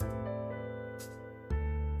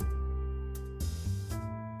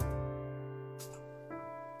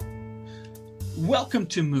Welcome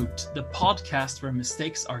to Moot, the podcast where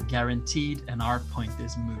mistakes are guaranteed and our point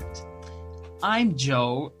is moot. I'm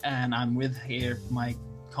Joe, and I'm with here my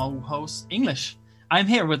co-host, English. I'm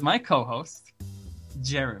here with my co-host,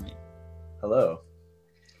 Jeremy. Hello.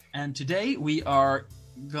 And today we are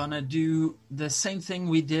gonna do the same thing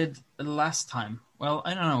we did last time. Well,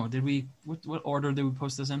 I don't know. Did we? What order did we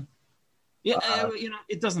post this in? Yeah,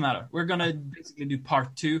 it doesn't matter. We're gonna basically do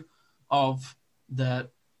part 2 of the,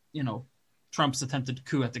 Trump's attempted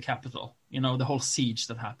coup at the Capitol. The whole siege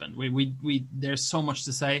that happened. We there's so much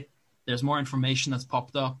to say. There's more information that's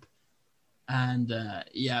popped up, and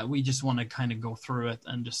we just want to kind of go through it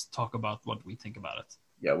and just talk about what we think about it.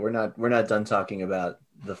 Yeah, we're not done talking about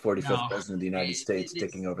the 45th president of the United States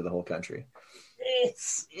taking over the whole country.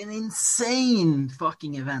 It's an insane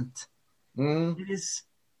fucking event. It is.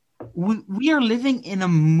 We are living in a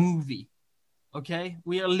movie. Okay,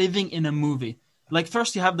 we are living in a movie. Like,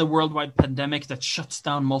 first you have the worldwide pandemic that shuts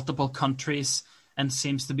down multiple countries and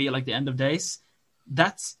seems to be like the end of days.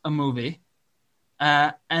 That's a movie.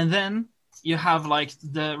 And then you have like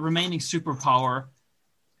the remaining superpower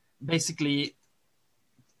basically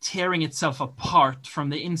tearing itself apart from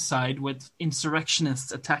the inside with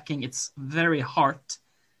insurrectionists attacking its very heart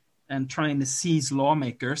and trying to seize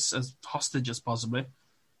lawmakers as hostages possibly.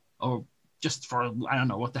 Or just for, I don't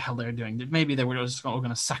know what the hell they're doing. Maybe they were just all going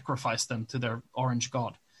to sacrifice them to their orange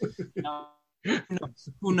god.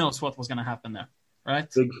 Who knows what was going to happen there, right?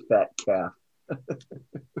 Big fat calf.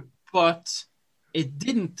 But it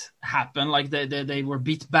didn't happen. Like, they were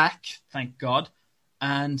beat back, thank God.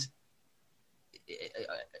 And,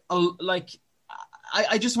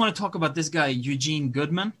 I just want to talk about this guy, Eugene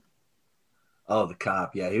Goodman. Oh, the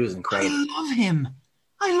cop. Yeah, he was incredible.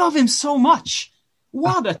 I love him so much.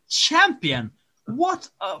 What a champion! What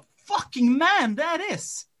a fucking man that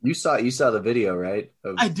is! You saw the video, right?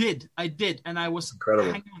 I did, and I was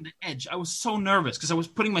hanging on the edge. I was so nervous because I was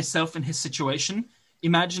putting myself in his situation,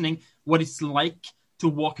 imagining what it's like to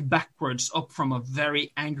walk backwards up from a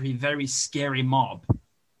very angry, very scary mob.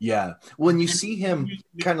 Yeah, when you see him,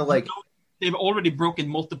 kind of like they've already broken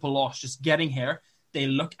multiple laws. Just getting here, they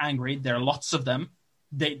look angry. There are lots of them.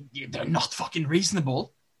 They're not fucking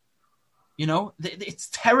reasonable. It's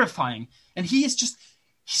terrifying. And he's just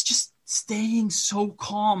staying so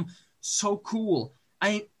calm, so cool.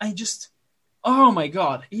 Oh my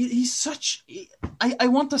God. He's such, I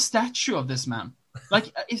want a statue of this man.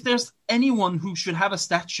 Like, if there's anyone who should have a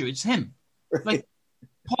statue, it's him. Like,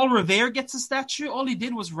 Paul Revere gets a statue. All he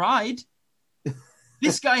did was ride.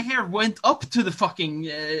 This guy here went up to the fucking,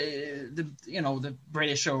 the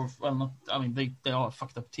British show. Well, they all have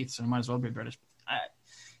fucked up teeth, so they might as well be British.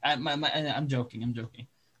 I'm joking. He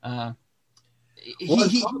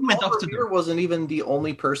went up to Revere wasn't even the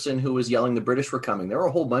only person who was yelling the British were coming. There were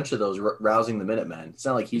a whole bunch of those rousing the Minutemen. It's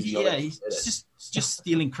not like he's he's just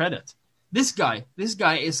stealing credit. This guy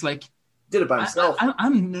is like did it by himself.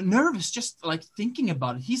 I'm nervous just like thinking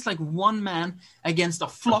about it. He's like one man against a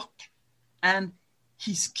flock, and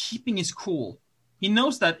he's keeping his cool. He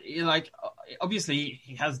knows that, like, obviously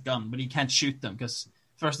he has a gun, but he can't shoot them because,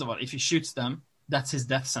 first of all, if he shoots them, that's his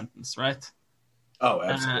death sentence, right? Oh,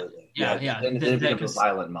 absolutely. Yeah. Then it becomes a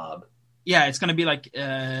violent mob. Yeah, it's going to be like,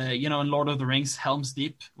 in Lord of the Rings, Helm's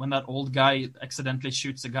Deep, when that old guy accidentally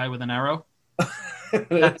shoots a guy with an arrow.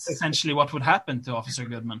 That's essentially what would happen to Officer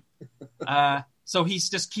Goodman. So he's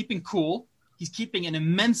just keeping cool. He's keeping an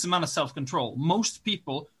immense amount of self-control. Most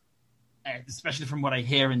people, especially from what I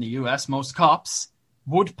hear in the US, most cops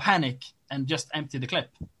would panic and just empty the clip,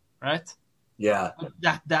 right? Yeah.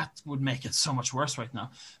 That would make it so much worse right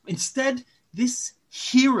now. Instead, this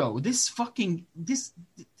hero, this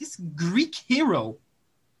Greek hero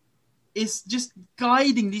is just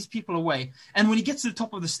guiding these people away. And when he gets to the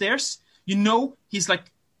top of the stairs, he's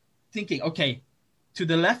like thinking, okay, to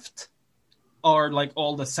the left are like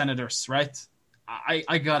all the senators, right?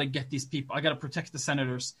 I got to get these people. I got to protect the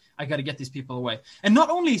senators. I got to get these people away. And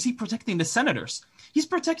not only is he protecting the senators, he's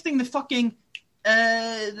protecting the fucking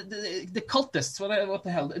the cultists, what the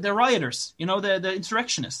hell, the rioters, the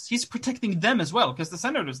insurrectionists. He's protecting them as well, because the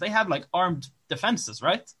senators, they have like armed defenses,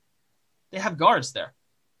 right? They have guards there,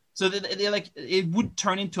 so they like, it would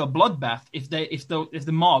turn into a bloodbath if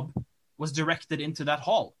the mob was directed into that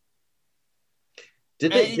hall.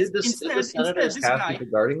 Did the senators have people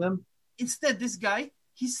guarding them? Instead, this guy,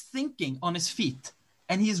 he's thinking on his feet,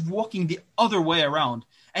 and he is walking the other way around.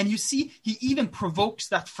 And you see, he even provokes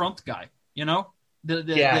that front guy. The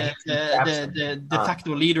de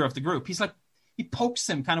facto leader of the group. He's like, he pokes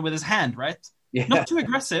him kind of with his hand, right? Yeah. Not too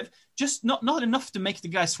aggressive, just not enough to make the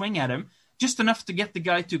guy swing at him, just enough to get the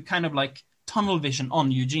guy to kind of like tunnel vision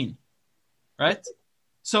on Eugene, right?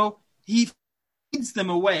 So he feeds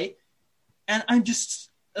them away, and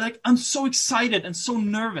I'm so excited and so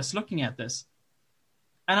nervous looking at this.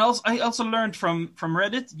 And I also learned from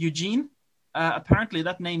Reddit, Eugene, apparently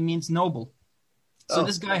that name means noble. So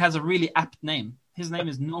this guy has a really apt name. His name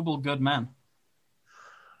is Noble Good Man.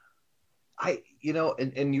 And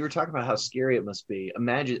you were talking about how scary it must be.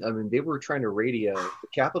 Imagine, they were trying to radio. The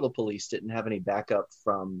Capitol Police didn't have any backup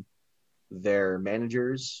from their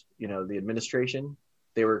managers, the administration.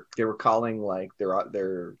 They were calling like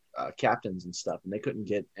their captains and stuff, and they couldn't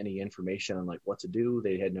get any information on like what to do.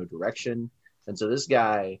 They had no direction, and so this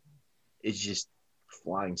guy is just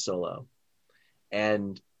flying solo,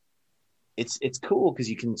 and it's cool because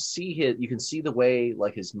you can see the way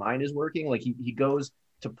like his mind is working. Like he goes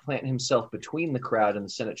to plant himself between the crowd and the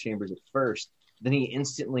Senate chambers at first, then he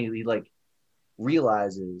instantly like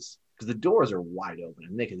realizes, because the doors are wide open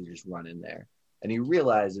and they can just run in there, and he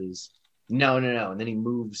realizes no, and then he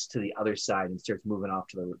moves to the other side and starts moving off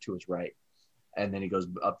to his right, and then he goes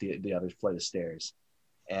up the other flight of stairs,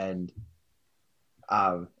 and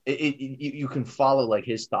you can follow like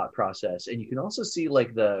his thought process, and you can also see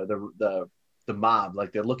like the mob,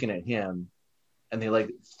 like they're looking at him, and they like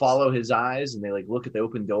follow his eyes, and they like look at the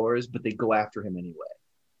open doors, but they go after him anyway.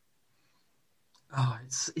 Oh,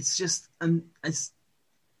 it's just, and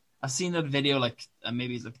I've seen that video like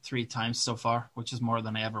maybe like 3 times so far, which is more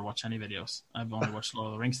than I ever watch any videos. I've only watched Lord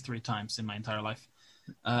of the Rings 3 times in my entire life,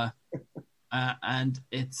 and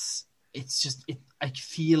it's just I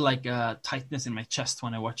feel like a tightness in my chest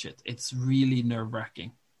when I watch it. It's really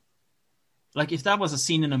nerve-wracking. Like if that was a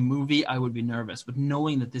scene in a movie, I would be nervous, but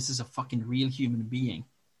knowing that this is a fucking real human being,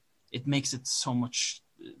 it makes it so much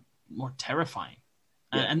more terrifying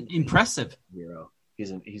and impressive. Hero,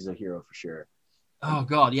 he's a hero for sure. Oh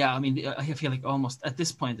God, yeah. I mean, I feel like almost at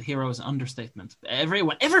this point, the hero is an understatement.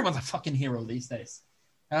 Everyone's a fucking hero these days.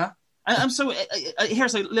 I'm so.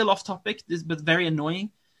 Here's a little off topic, but very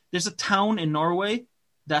annoying. There's a town in Norway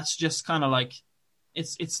that's just kind of like,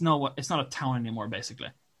 it's not a town anymore. Basically,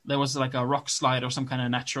 there was like a rock slide or some kind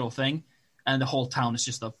of natural thing, and the whole town is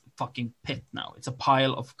just a fucking pit now. It's a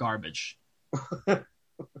pile of garbage.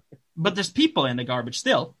 But there's people in the garbage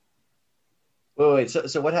still. Wait,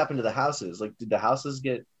 so what happened to the houses? Like, did the houses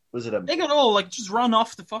get? They got all like just run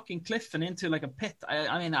off the fucking cliff and into like a pit.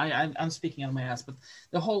 I'm speaking out of my ass, but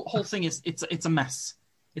the whole thing is it's a mess.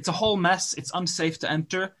 It's a whole mess. It's unsafe to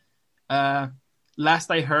enter. Last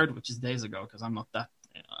I heard, which is days ago, because I'm not that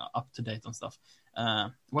up to date on stuff.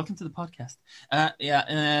 Welcome to the podcast.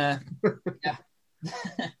 Yeah.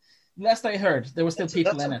 Last I heard, there were still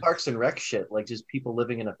people in it. Parks and Rec shit, like just people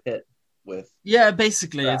living in a pit.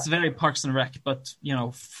 Basically it's very Parks and Rec, but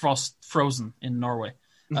frozen in Norway.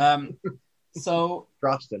 So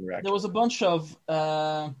Frost and Rec. There was a bunch of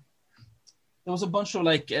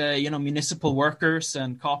like municipal workers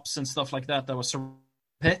and cops and stuff like that was a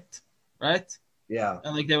pit, right? Yeah.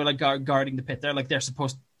 And like they were like guarding the pit. They're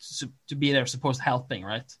supposed to be there, supposed helping,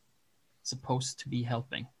 right? Supposed to be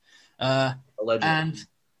helping. Allegedly. And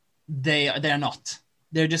they're not.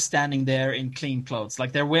 They're just standing there in clean clothes.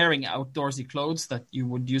 Like they're wearing outdoorsy clothes that you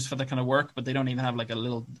would use for that kind of work, but they don't even have like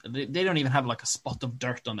they don't even have like a spot of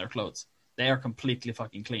dirt on their clothes. They are completely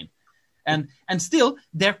fucking clean. And still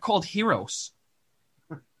they're called heroes.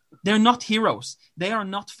 They're not heroes. They are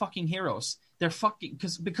not fucking heroes. They're fucking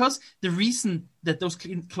because the reason that those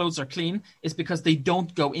clothes are clean is because they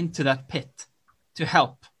don't go into that pit to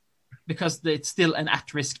help, because it's still an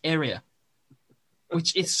at-risk area,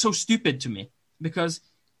 which is so stupid to me. Because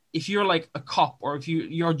if you're like a cop, or if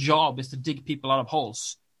your job is to dig people out of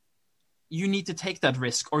holes, you need to take that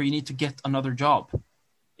risk, or you need to get another job.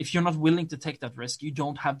 If you're not willing to take that risk, you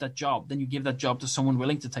don't have that job. Then you give that job to someone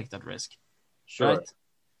willing to take that risk. Sure. Right?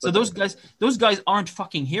 So those guys aren't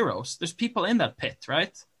fucking heroes. There's people in that pit,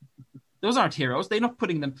 right? Those aren't heroes. They're not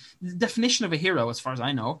putting them. The definition of a hero, as far as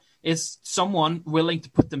I know, is someone willing to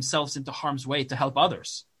put themselves into harm's way to help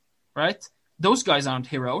others, right? Those guys aren't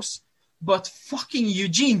heroes. But fucking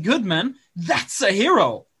Eugene Goodman, that's a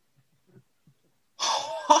hero.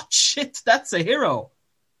 Hot shit, that's a hero.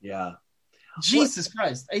 Yeah. Jesus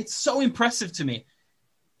Christ. It's so impressive to me.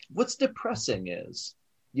 What's depressing is,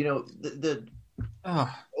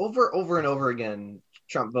 over and over again,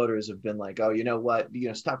 Trump voters have been like, oh, you know what?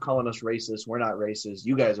 Stop calling us racist. We're not racist.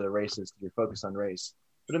 You guys are racist. You're focused on race.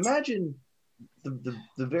 But imagine the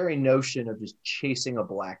very notion of just chasing a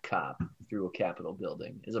black cop through a Capitol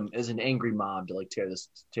building as an angry mob to like tear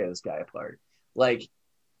this guy apart. Like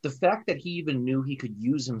the fact that he even knew he could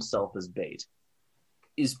use himself as bait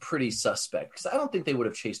is pretty suspect, because I don't think they would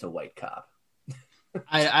have chased a white cop.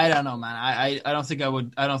 I don't know, man. I don't think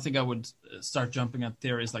I would start jumping at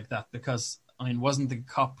theories like that because I mean, wasn't the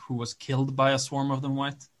cop who was killed by a swarm of them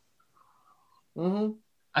white? Mm-hmm.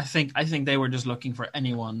 I think they were just looking for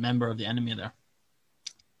anyone member of the enemy there.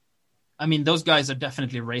 I mean, those guys are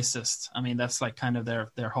definitely racist. I mean, that's like kind of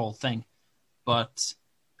their whole thing. But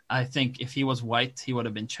I think if he was white, he would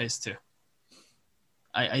have been chased too.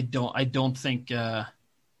 I don't think. I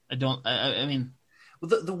mean,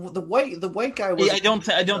 the white guy was. I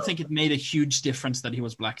don't think it made a huge difference that he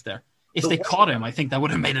was black there. If they caught him, I think that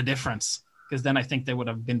would have made a difference because then I think they would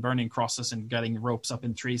have been burning crosses and getting ropes up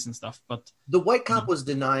in trees and stuff. But the white cop was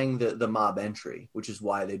denying the mob entry, which is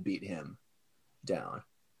why they beat him down.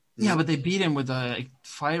 Yeah, but they beat him with a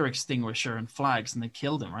fire extinguisher and flags, and they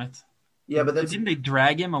killed him, right? Yeah, but didn't they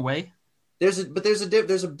drag him away? There's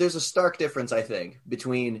a stark difference, I think,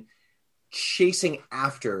 between chasing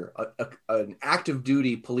after an active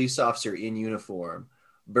duty police officer in uniform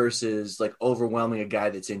versus like overwhelming a guy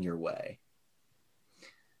that's in your way.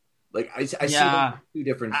 Like I see two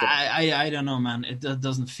different things. I don't know, man. It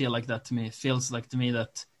doesn't feel like that to me. It feels like to me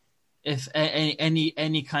that if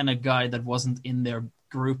any kind of guy that wasn't in their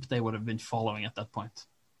group, they would have been following at that point.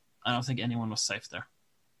 I don't think anyone was safe there.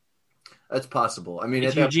 That's possible. I mean,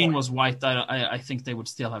 if Eugene was white, I think they would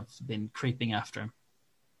still have been creeping after him.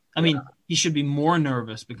 I mean, he should be more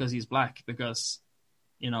nervous because he's black. Because,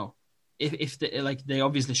 you know, if they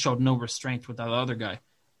obviously showed no restraint with that other guy.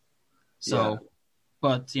 So,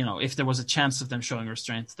 but you know, if there was a chance of them showing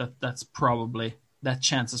restraint, that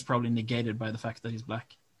chance is probably negated by the fact that he's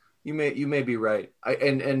black. You may be right.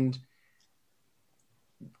 And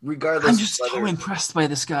regardless, I'm just so impressed by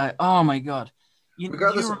this guy. Oh my god!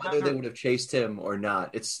 Regardless of whether they would have chased him or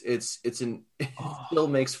not, it still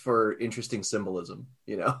makes for interesting symbolism.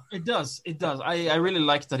 You know, it does. I really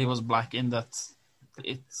like that he was black in that.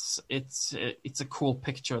 It's a cool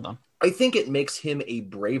picture. Then I think it makes him a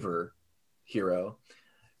braver hero,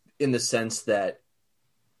 in the sense that.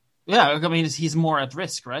 Yeah, I mean, he's more at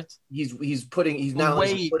risk, right? He's putting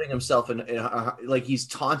himself in like he's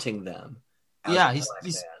taunting them. Yeah,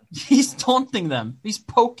 he's taunting them. He's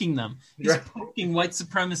poking them. He's poking white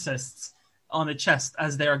supremacists on the chest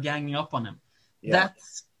as they are ganging up on him. Yeah.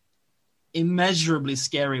 That's immeasurably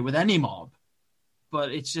scary with any mob,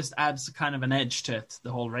 but it just adds kind of an edge to it,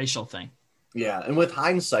 the whole racial thing. Yeah, and with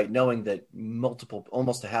hindsight, knowing that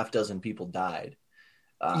almost a half dozen people died,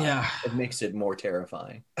 it makes it more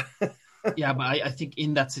terrifying. Yeah, but I think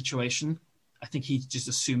in that situation, I think he's just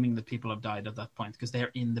assuming that people have died at that point because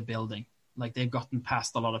they're in the building. Like they've gotten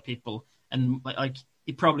past a lot of people, and like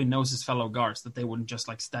he probably knows his fellow guards that they wouldn't just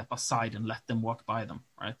like step aside and let them walk by them,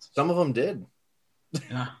 right? Some of them did.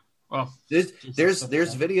 Yeah. Well, there's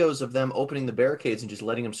videos of them opening the barricades and just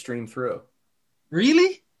letting them stream through.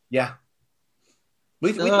 Really? Yeah.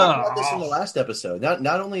 We talked about this in the last episode.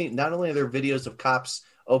 Not only are there videos of cops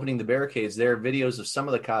opening the barricades, there are videos of some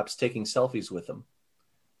of the cops taking selfies with them.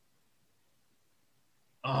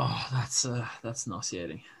 Oh, that's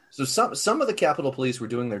nauseating. So some of the Capitol Police were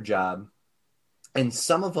doing their job, and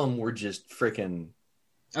some of them were just freaking.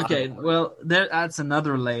 Okay, well, that adds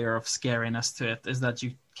another layer of scariness to it. Is that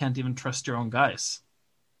you can't even trust your own guys,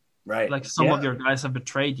 right? Like some of your guys have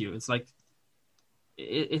betrayed you. It's like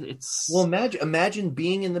it's. Well, imagine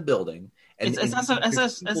being in the building, and it's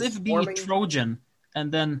as if being a Trojan,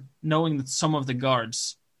 and then knowing that some of the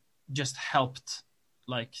guards just helped,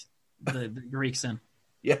 like the Greeks in.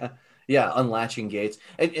 Yeah, unlatching gates,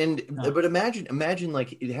 but imagine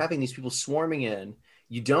like having these people swarming in.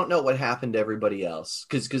 You don't know what happened to everybody else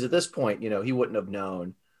because at this point, you know, he wouldn't have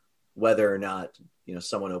known whether or not, you know,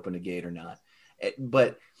 someone opened a gate or not.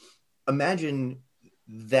 But imagine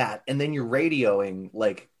that, and then you're radioing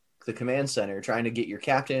like the command center, trying to get your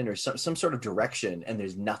captain or some sort of direction, and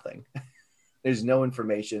there's nothing. There's no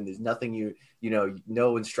information. There's nothing.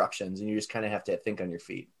 No instructions, and you just kind of have to think on your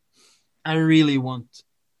feet. I really want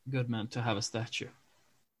Goodman to have a statue.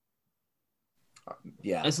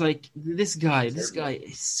 Yeah, it's like this guy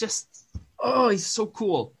is just he's so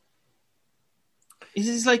cool.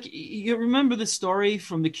 He's like, you remember the story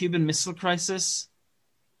from the Cuban Missile Crisis?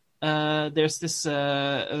 There's this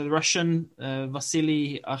Russian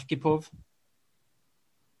Vasily Arkhipov.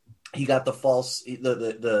 He got the false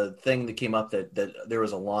the thing that came up that there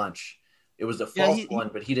was a launch. It was a false one,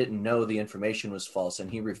 but he didn't know the information was false, and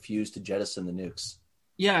he refused to jettison the nukes.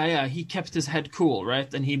 Yeah, he kept his head cool,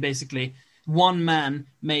 right? And he basically, one man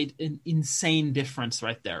made an insane difference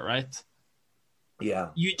right there, right? Yeah.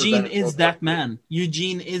 Eugene is that man.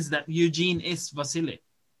 Eugene is Vasily.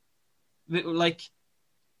 Like,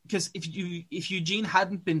 because if Eugene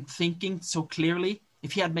hadn't been thinking so clearly,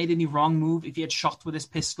 if he had made any wrong move, if he had shot with his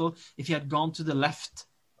pistol, if he had gone to the left,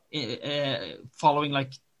 following,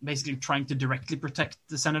 like, basically trying to directly protect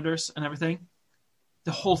the senators and everything,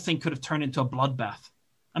 the whole thing could have turned into a bloodbath.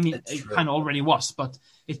 I mean, it kind of already was, but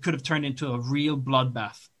it could have turned into a real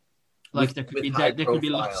bloodbath. Like, there could be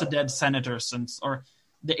lots of dead senators, or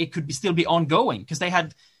it could still be ongoing, because they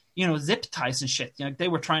had, zip ties and shit. They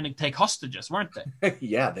were trying to take hostages, weren't they?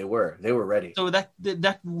 Yeah, they were. They were ready. So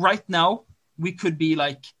that right now we could be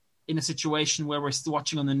like in a situation where we're still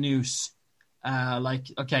watching on the news, like,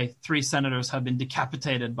 okay, 3 senators have been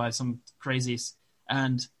decapitated by some crazies,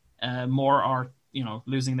 and more are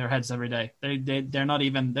losing their heads every day. They're not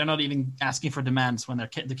even asking for demands when they're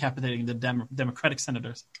decapitating the Democratic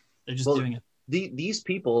senators. They're just doing it. These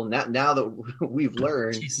people, now that we've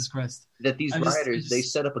learned, Jesus Christ, that these rioters, they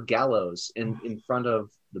set up a gallows in front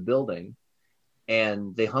of the building,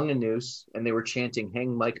 and they hung a noose, and they were chanting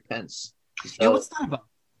 "Hang Mike Pence." So, yeah, what's that about?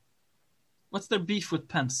 What's their beef with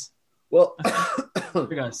Pence? Well,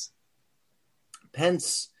 guys,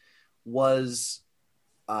 Pence was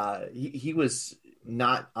he was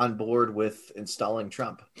not on board with installing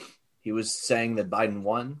Trump. He was saying that Biden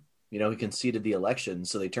won. He conceded the election,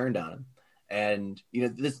 so they turned on him. And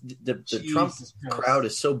the Trump crowd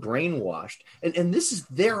is so brainwashed, and this is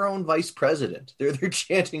their own vice president. They're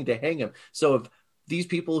chanting to hang him. So if these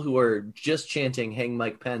people who are just chanting "Hang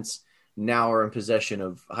Mike Pence" now are in possession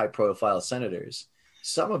of high-profile senators,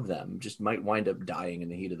 some of them just might wind up dying in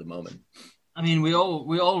the heat of the moment. I mean, we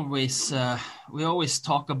always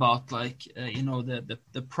talk about, like,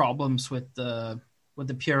 the problems with the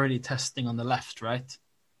purity testing on the left, right?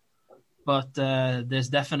 But there's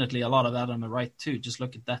definitely a lot of that on the right too. Just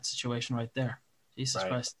look at that situation right there. Jesus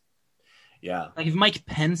Christ. Yeah. Like, if Mike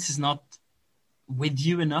Pence is not with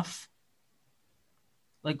you enough,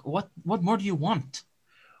 like, what more do you want?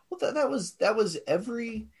 Well, that was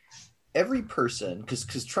every person,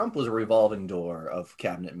 because Trump was a revolving door of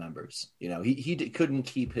cabinet members. He couldn't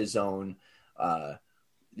keep his own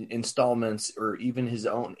installments or even his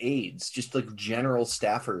own aides. Just like general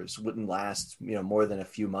staffers wouldn't last more than a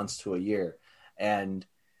few months to a year. And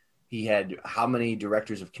he had how many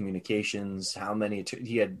directors of communications,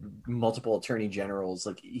 he had multiple attorney generals,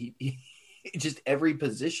 like he just every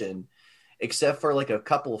position except for like a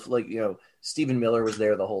couple of, like, Stephen Miller was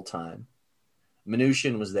there the whole time.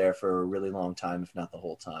 Mnuchin was there for a really long time, if not the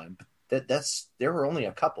whole time. But there were only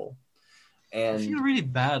a couple. And I feel really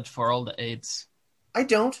bad for all the aides. I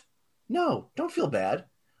don't. No, don't feel bad.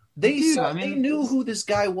 They knew who this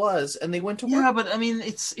guy was, and they went to work. Yeah, but I mean,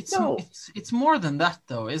 it's more than that,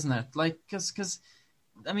 though, isn't it? Like, because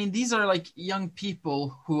I mean, these are like young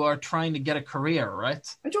people who are trying to get a career, right?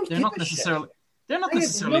 They're not necessarily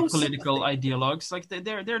political ideologues. Like,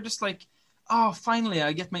 they're just like, oh, finally,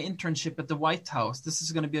 I get my internship at the White House. This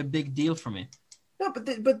is going to be a big deal for me. No,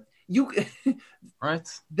 but you right?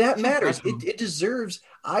 That matters. It deserves.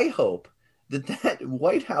 I hope that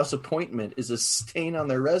White House appointment is a stain on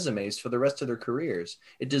their resumes for the rest of their careers.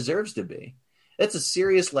 It deserves to be. That's a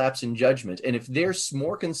serious lapse in judgment. And if they're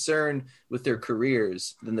more concerned with their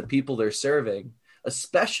careers than the people they're serving,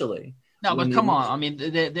 especially. No, but come on. I mean,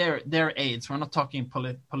 they're aides. We're not talking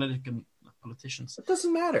politicians. It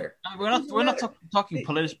doesn't matter. I mean, we're not talking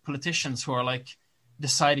politicians who are like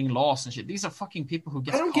deciding laws and shit. These are fucking people who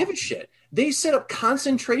get. I don't give a shit. They set up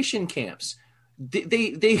concentration camps.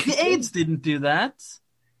 The aides didn't do that.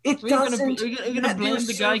 It doesn't. You're gonna blame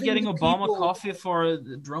the guy getting Obama coffee for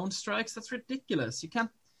drone strikes? That's ridiculous.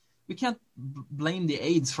 We can't blame the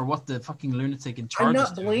aides for what the fucking lunatic in charge. I'm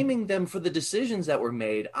not blaming them for the decisions that were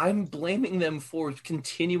made. I'm blaming them for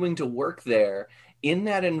continuing to work there in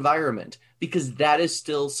that environment, because that is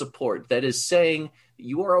still support. That is saying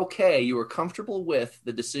you are okay. You are comfortable with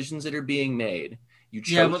the decisions that are being made. You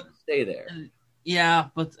chose to stay there. Yeah,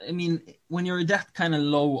 but I mean, when you're that kind of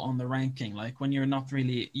low on the ranking, like when you're not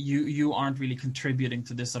really, you aren't really contributing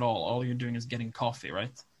to this at all you're doing is getting coffee, right?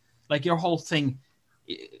 Like, your whole thing,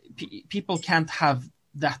 people can't have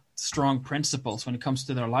that strong principles when it comes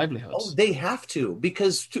to their livelihoods. Oh, they have to,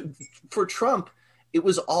 because for Trump, it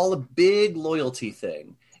was all a big loyalty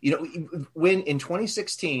thing. When in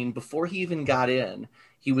 2016, before he even got in,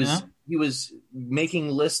 he was making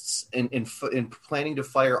lists and planning to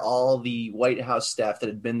fire all the White House staff that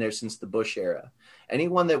had been there since the Bush era.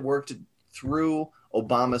 Anyone that worked through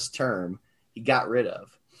Obama's term, he got rid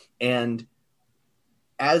of. And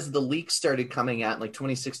as the leaks started coming out in like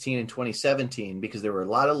 2016 and 2017, because there were a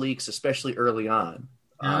lot of leaks, especially early on,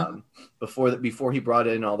 before he brought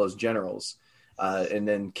in all those generals, and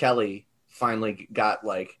then Kelly finally got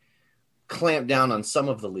like clamped down on some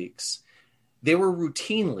of the leaks. they were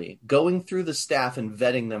routinely going through the staff and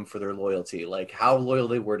vetting them for their loyalty, like how loyal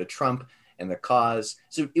they were to Trump and the cause.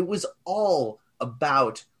 So it was all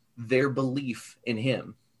about their belief in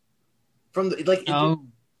him. From the, like, all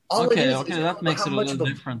okay, it is that makes it a little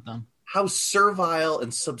different then. How servile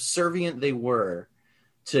and subservient they were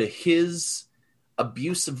to his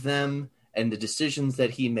abuse of them and the decisions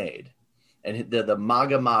that he made, and the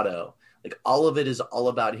MAGA motto. Like, all of it is all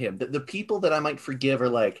about him. The people that I might forgive are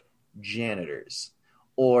like janitors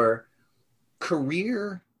or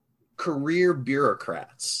career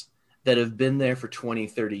bureaucrats that have been there for 20,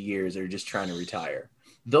 30 years or just trying to retire.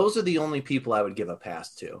 Those are the only people I would give a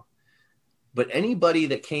pass to. But anybody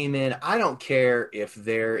that came in, I don't care if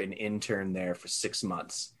they're an intern there for 6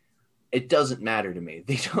 months. It doesn't matter to me.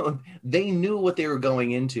 They knew what they were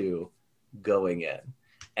going into going in.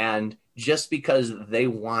 And just because they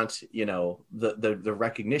want, the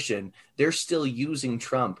recognition, they're still using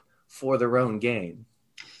Trump for their own gain.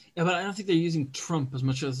 Yeah, but I don't think they're using Trump as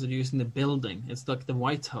much as they're using the building. It's like the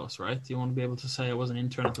White House, right? You want to be able to say I was an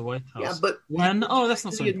intern at the White House. Yeah, but when? Oh, that's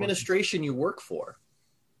not so the administration you work for.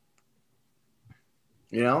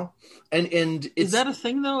 And is that a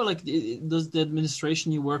thing though? Like, does the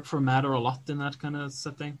administration you work for matter a lot in that kind of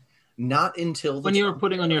setting? Not until when you were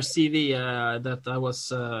putting on your CV that I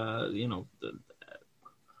was,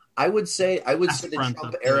 I would say the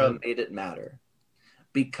Trump era made it matter,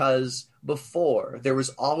 because before there was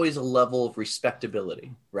always a level of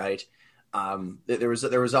respectability, right? There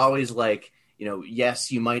was always like,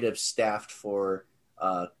 yes, you might have staffed for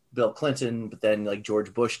Bill Clinton, but then like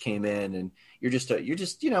George Bush came in, and you're just a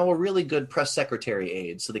really good press secretary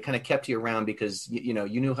aide. So they kind of kept you around because you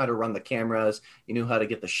knew how to run the cameras, you knew how to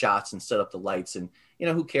get the shots and set up the lights, and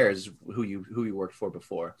who cares who you worked for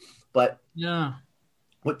before. But yeah,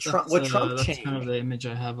 what Trump changed, that's kind of the image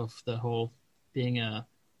I have of the whole being a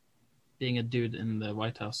dude in the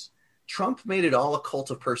White House. Trump made it all a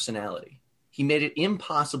cult of personality. He made it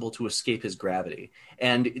impossible to escape his gravity.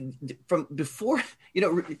 And from before,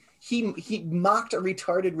 he mocked a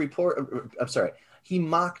retarded reporter. I'm sorry. He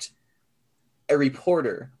mocked a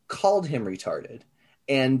reporter, called him retarded,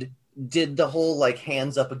 and did the whole like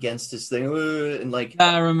hands up against his thing. And like,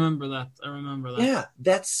 I remember that. Yeah,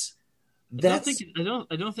 that's. I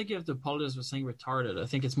don't think you have to apologize for saying retarded. I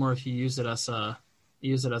think it's more if you use it as a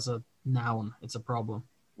noun, it's a problem.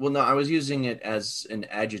 Well, no, I was using it as an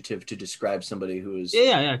adjective to describe somebody who is.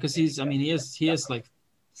 Yeah, because he is like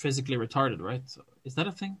physically retarded, right? So, is that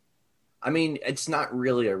a thing? I mean, it's not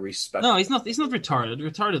really a respect. No, he's not retarded.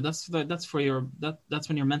 Retarded. That's for your that's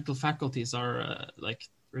when your mental faculties are like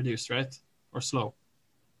reduced, right, or slow.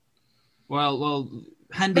 Well,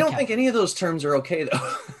 handicap. I don't think any of those terms are okay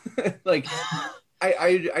though. Like,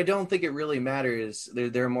 I don't think it really matters.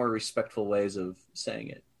 There are more respectful ways of saying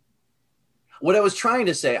it. What I was trying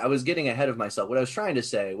to say, I was getting ahead of myself. What I was trying to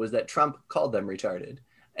say was that Trump called them retarded,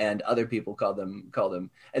 and other people called them.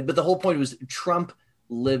 But the whole point was Trump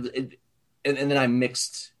lived, and then I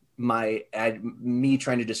mixed me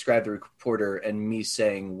trying to describe the reporter and me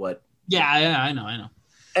saying what. Yeah, I know.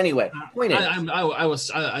 Anyway, point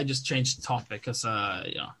is, I just changed the topic because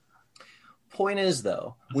Point is,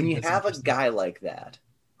 though, when you have a guy like that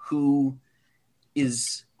who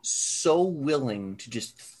is so willing to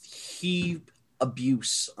just heave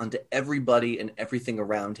abuse onto everybody and everything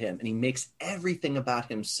around him, and he makes everything about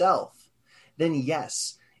himself, then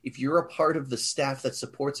yes, if you're a part of the staff that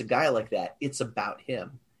supports a guy like that, it's about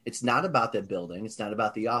him. It's not about the building. It's not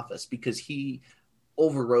about the office, because he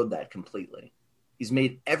overrode that completely. He's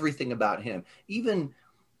made everything about him. Even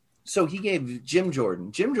so, he gave Jim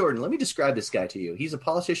Jordan, let me describe this guy to you. He's a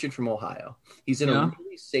politician from Ohio. He's in a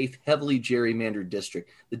really safe, heavily gerrymandered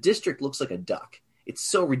district. The district looks like a duck. It's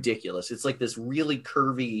so ridiculous. It's like this really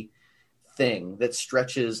curvy thing that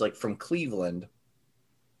stretches like from Cleveland,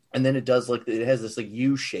 and then it has this like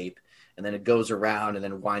U shape, and then it goes around and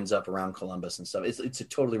then winds up around Columbus and stuff. It's a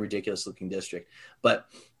totally ridiculous looking district, but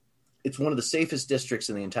it's one of the safest districts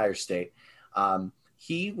in the entire state.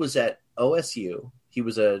 He was at OSU. He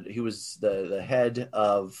was the head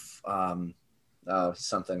of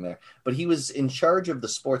something there, but he was in charge of the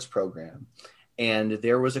sports program, and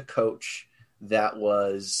there was a coach that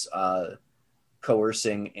was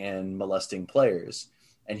coercing and molesting players,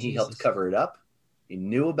 and he helped cover it up. He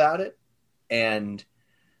knew about it, and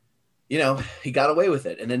he got away with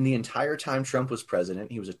it. And then the entire time Trump was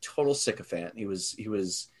president, he was a total sycophant. He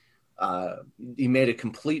made a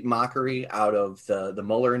complete mockery out of the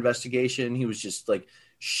Mueller investigation. He was just like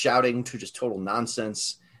shouting to just total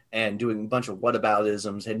nonsense. and doing a bunch of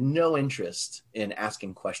whataboutisms, had no interest in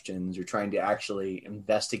asking questions or trying to actually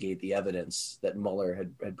investigate the evidence that Mueller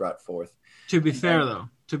had brought forth. To be fair,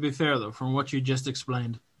 though, from what you just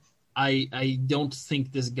explained, I don't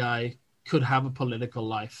think this guy could have a political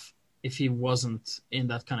life if he wasn't in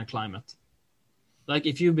that kind of climate. Like,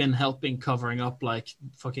 if you've been helping covering up, like,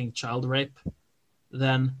 fucking child rape,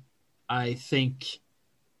 then I think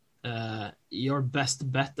your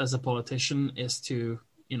best bet as a politician is to,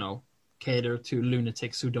 cater to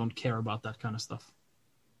lunatics who don't care about that kind of stuff.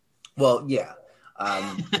 Well, yeah.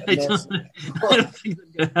 I don't think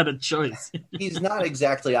they had a choice. He's not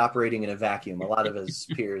exactly operating in a vacuum. A lot of his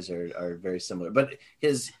peers are very similar, but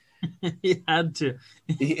he had to.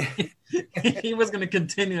 He was going to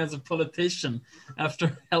continue as a politician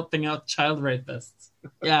after helping out child rapists.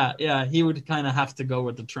 Yeah, he would kind of have to go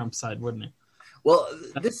with the Trump side, wouldn't he? Well,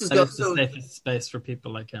 this is the safest space for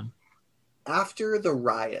people like him. After the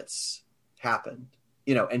riots happened,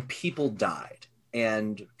 and people died,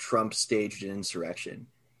 and Trump staged an insurrection,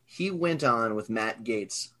 he went on with Matt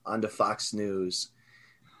Gaetz onto Fox News,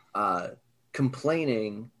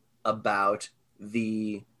 complaining about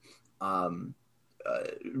about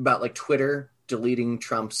like Twitter deleting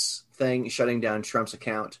Trump's thing, shutting down Trump's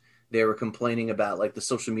account. They were complaining about like the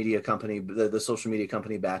social media company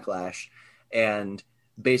backlash, and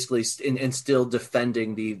basically and still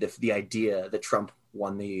defending the idea that Trump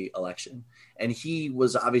won the election. And he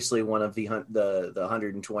was obviously one of the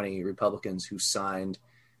 120 Republicans who signed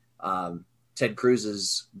Ted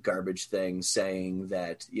Cruz's garbage thing, saying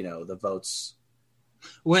that the votes.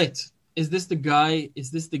 Wait, is this the guy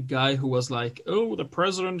who was like, "Oh, the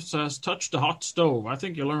president has touched a hot stove. I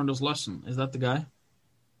think you learned his lesson." Is that the guy?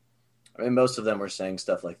 I mean, most of them were saying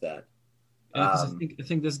stuff like that. I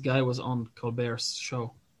think this guy was on Colbert's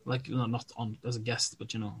show, like not on as a guest,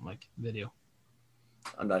 but like video.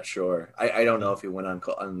 I'm not sure. I don't know if he went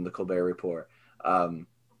on the Colbert Report.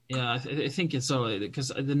 Yeah, I think it's so, because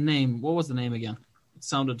the name. What was the name again? It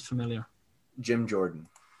sounded familiar. Jim Jordan.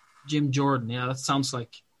 Jim Jordan. Yeah, that sounds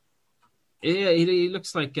like. Yeah, he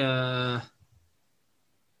looks like. I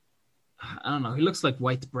don't know. He looks like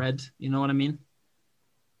white bread. You know what I mean?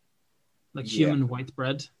 Like human white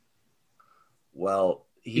bread. Well,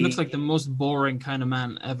 he looks like the most boring kind of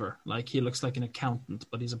man ever. Like, he looks like an accountant,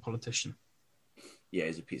 but he's a politician. Yeah,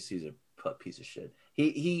 he's a piece of shit.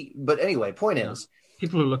 But anyway, point is,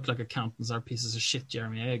 people who look like accountants are pieces of shit,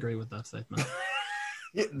 Jeremy. I agree with that statement.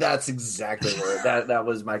 That's exactly where that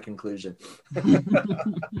was my conclusion. I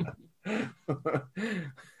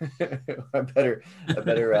better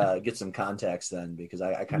get some context then, because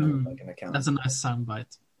I kind of look like an accountant. That's a nice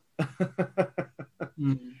soundbite.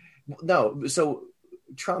 No, so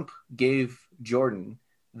Trump gave Jordan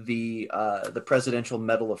the Presidential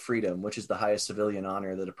Medal of Freedom, which is the highest civilian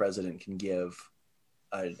honor that a president can give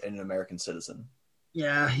an American citizen.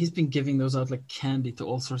 Yeah, he's been giving those out like candy to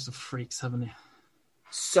all sorts of freaks, haven't he?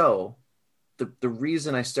 So the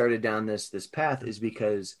reason I started down this path is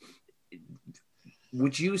because,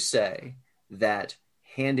 would you say that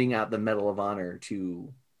handing out the Medal of Honor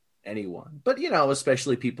to anyone, but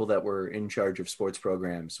especially people that were in charge of sports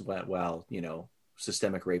programs while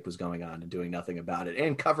systemic rape was going on and doing nothing about it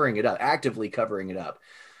and covering it up, actively covering it up,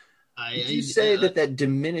 would you say that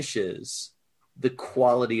diminishes the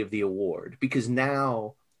quality of the award, because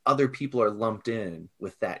now other people are lumped in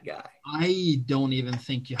with that guy? I don't even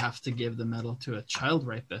think you have to give the medal to a child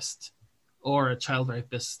rapist or a child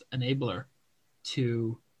rapist enabler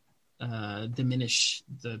to diminish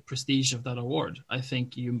the prestige of that award. I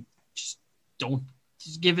think you just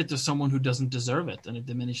give it to someone who doesn't deserve it, and it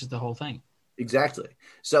diminishes the whole thing. Exactly.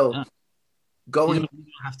 So you don't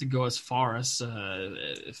have to go as far as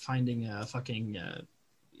finding a fucking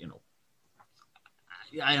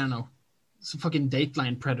I don't know, some fucking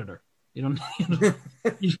Dateline predator. You don't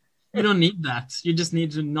you don't need that. You just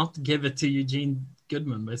need to not give it to Eugene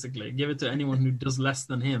Goodman, basically. Give it to anyone who does less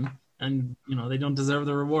than him, and they don't deserve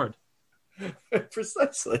the reward.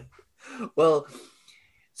 Precisely. Well,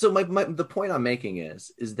 so the point I'm making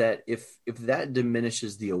is that if that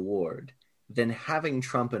diminishes the award, then having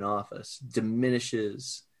Trump in office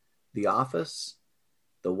diminishes the office,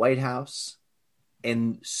 the White House,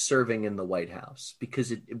 and serving in the White House,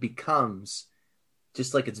 because it becomes,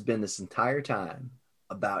 just like it's been this entire time,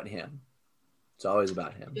 about him. It's always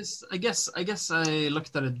about him. I guess I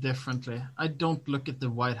looked at it differently. I don't look at the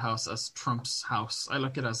White House as Trump's house. I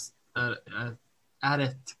look at it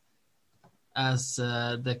as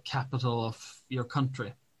the capital of your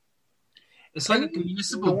country. It's like a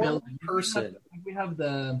municipal building. Person. We have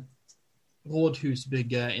the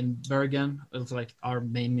Rådhusbygget in Bergen. It's like our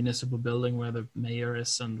main municipal building where the mayor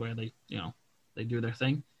is and where they do their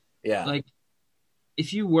thing. Yeah. Like,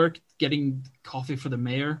 if you work getting coffee for the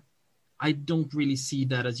mayor, I don't really see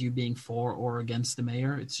that as you being for or against the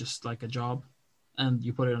mayor. It's just like a job, and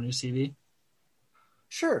you put it on your CV.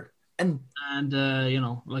 Sure. And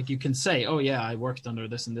like you can say, oh yeah, I worked under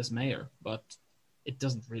this and this mayor, but it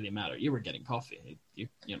doesn't really matter. You were getting coffee.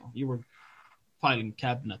 You were filing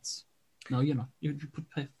cabinets. No,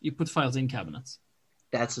 you put files in cabinets.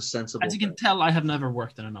 That's a sensible. As you can tell, I have never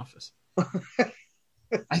worked in an office.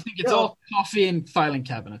 I think it's all coffee and filing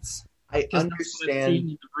cabinets. I understand. That's what I've seen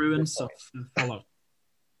in the ruins of Fallout.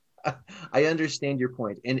 I understand your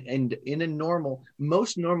point, and in a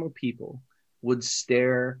most normal people would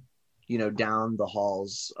stare, down the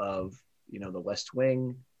halls of, the West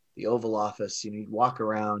Wing, the Oval Office. You'd walk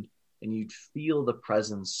around and you'd feel the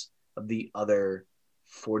presence of the other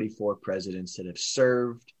 44 presidents that have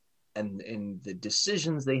served, and the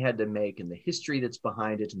decisions they had to make, and the history that's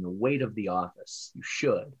behind it, and the weight of the office. You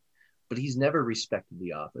should, but he's never respected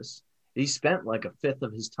the office. He spent like a fifth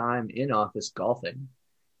of his time in office golfing.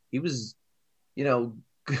 He was,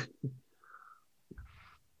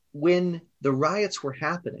 when the riots were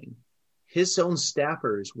happening, his own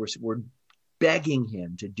staffers were begging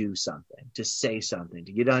him to do something, to say something,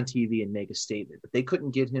 to get on TV and make a statement, but they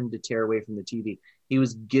couldn't get him to tear away from the TV. He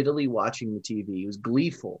was giddily watching the TV. He was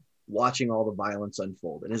gleeful, watching all the violence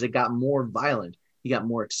unfold. And as it got more violent, he got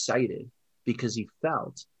more excited because he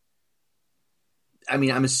felt,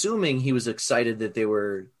 I'm assuming he was excited that they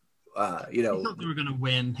were, He thought they were going to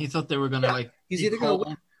win. He thought they were going to he's either going to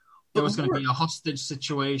win. There was going to be a hostage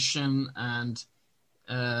situation, and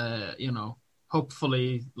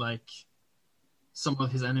hopefully, like, some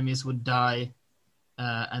of his enemies would die,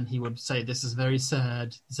 and he would say, "This is very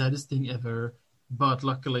sad, saddest thing ever." But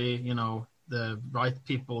luckily, the right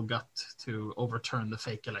people got to overturn the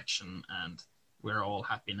fake election, and we're all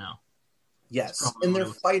happy now. Yes, and they're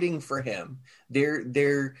fighting for him.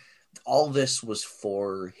 They're all this was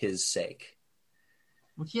for his sake.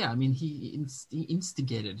 Well, yeah, he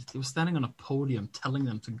instigated. He was standing on a podium telling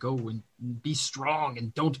them to go and be strong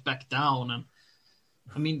and don't back down.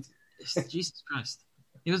 And Jesus Christ,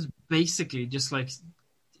 it was basically just like.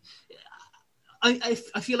 I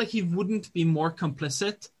feel like he wouldn't be more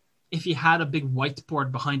complicit if he had a big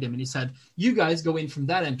whiteboard behind him and he said, "You guys go in from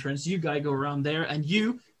that entrance. You guys go around there, and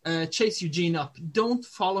you chase Eugene up. Don't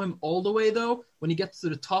follow him all the way though. When he gets to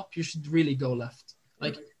the top, you should really go left."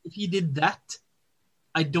 Like, if he did that,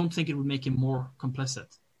 I don't think it would make him more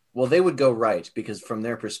complicit. Well, they would go right, because from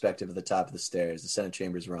their perspective at the top of the stairs, the Senate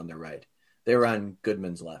chambers were on their right. They were on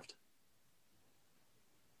Goodman's left.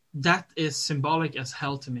 That is symbolic as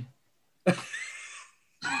hell to me.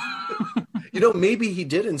 Maybe he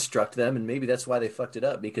did instruct them, and maybe that's why they fucked it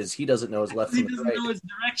up, because he doesn't know his left from his right. He doesn't know his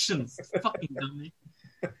directions. Fucking dummy.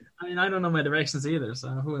 I don't know my directions either, so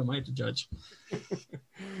who am I to judge?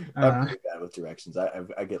 I'm pretty bad with directions.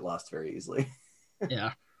 I get lost very easily.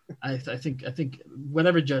 Yeah, I think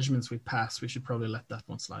whatever judgments we pass, we should probably let that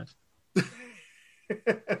one slide.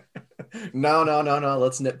 No.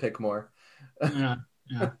 Let's nitpick more. Yeah.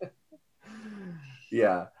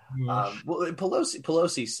 Yeah. Well,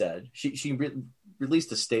 Pelosi said she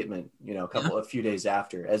released a statement, a few days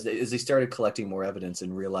after, as they started collecting more evidence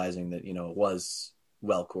and realizing that it was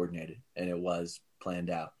well coordinated and it was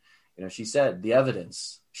planned out. She said the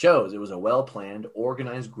evidence shows it was a well-planned,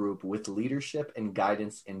 organized group with leadership and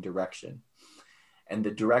guidance and direction. And the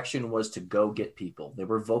direction was to go get people. They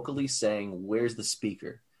were vocally saying, "Where's the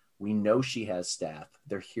speaker? We know she has staff.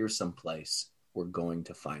 They're here someplace. We're going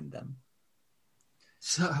to find them."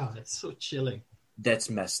 That's so chilling. That's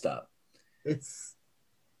messed up. It's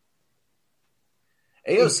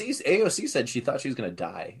AOC said she thought she was going to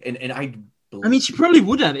die, and she probably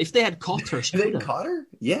would have if they had caught her. They caught her,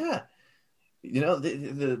 yeah.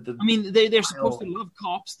 They're supposed to love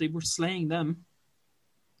cops. They were slaying them,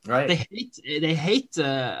 right? They hate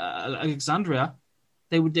Alexandria.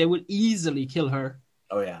 They would easily kill her.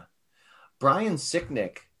 Oh yeah, Brian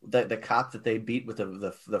Sicknick, the cop that they beat with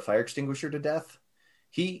the fire extinguisher to death.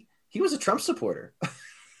 He was a Trump supporter.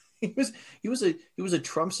 he was a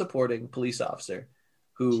Trump supporting police officer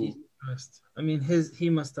who. He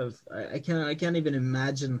must have. I can't even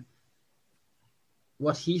imagine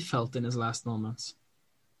what he felt in his last moments.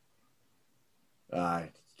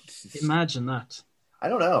 Imagine that. I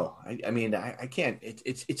don't know. I can't.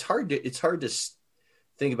 It's hard to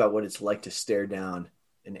think about what it's like to stare down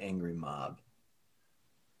an angry mob.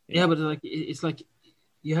 Yeah, but it's like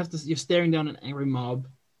you're staring down an angry mob.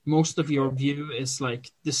 Most of your view is like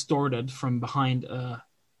distorted from behind a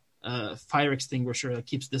fire extinguisher that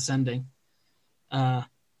keeps descending.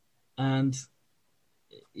 And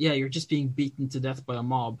yeah, you're just being beaten to death by a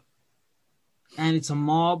mob. And it's a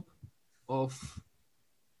mob of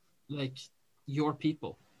like your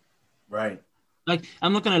people. Right. Like,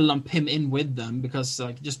 I'm not going to lump him in with them because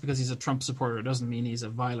like just because he's a Trump supporter doesn't mean he's a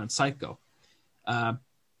violent psycho.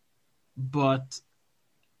 But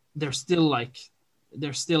they're still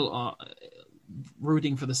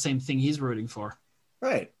rooting for the same thing he's rooting for.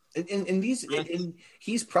 Right. And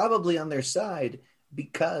he's probably on their side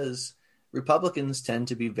because Republicans tend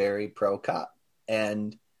to be very pro-cop.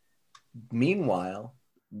 And meanwhile,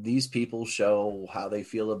 these people show how they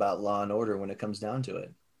feel about law and order when it comes down to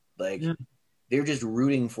it. Like, they're just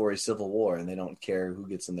rooting for a civil war and they don't care who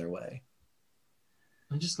gets in their way.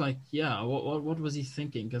 I'm just like, yeah, what was he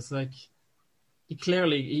thinking? Because like, he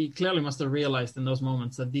clearly must have realized in those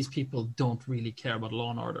moments that these people don't really care about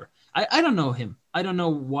law and order. I don't know him. I don't know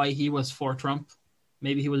why he was for Trump.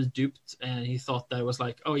 Maybe he was duped and he thought that it was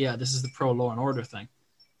like, oh yeah, this is the pro law and order thing.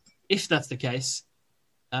 If that's the case,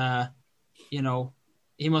 you know,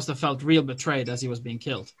 he must have felt real betrayed as he was being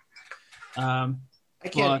killed. I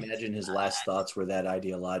can't imagine his last thoughts were that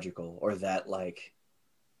ideological or that like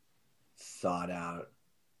thought out.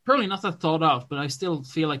 Probably not that thought out, but I still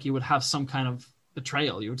feel like you would have some kind of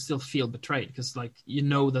betrayal. You would still feel betrayed because, like, you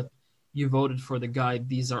know that you voted for the guy.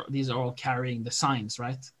 These are all carrying the signs,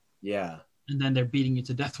 right? Yeah. And then they're beating you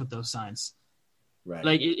to death with those signs. Right.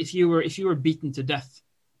 Like if you were beaten to death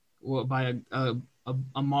by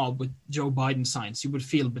a mob with Joe Biden signs, you would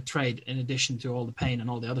feel betrayed in addition to all the pain and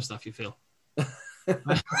all the other stuff you feel.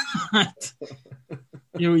 Right?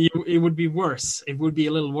 It would be worse. It would be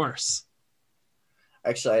a little worse.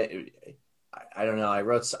 Actually, I don't know. I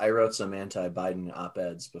wrote some anti-Biden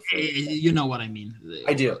op-eds before. You know what I mean.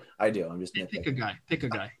 I do. I'm just pick a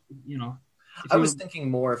guy. You know. I was thinking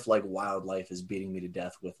more if like wildlife is beating me to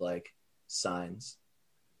death with like signs.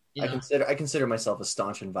 Yeah. I consider myself a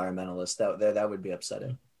staunch environmentalist. That would be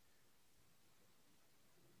upsetting.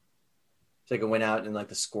 It's like I went out and like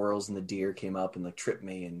the squirrels and the deer came up and like tripped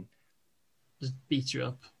me and just beat you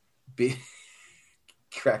up.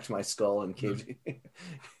 Cracked my skull and caved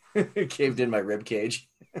in my rib cage.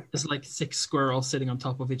 It's like 6 squirrels sitting on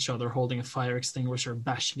top of each other, holding a fire extinguisher,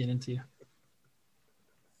 bashing it into you.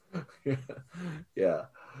 Yeah.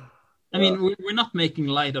 I mean, we're not making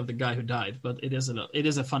light of the guy who died, but it is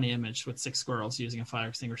a funny image with 6 squirrels using a fire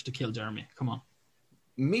extinguisher to kill Jeremy. Come on.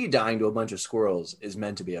 Me dying to a bunch of squirrels is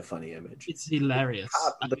meant to be a funny image. It's hilarious.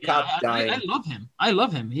 The cop dying. I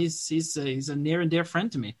love him. He's a near and dear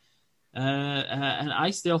friend to me. And I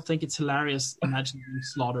still think it's hilarious imagining being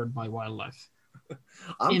slaughtered by wildlife.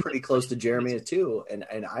 I'm pretty close to Jeremy too,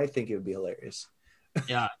 and I think it would be hilarious.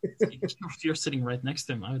 Yeah, you're sitting right next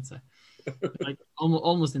to him, I would say, like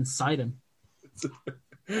almost inside him.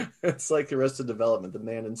 It's like Arrested Development, the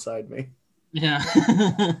man inside me. Yeah.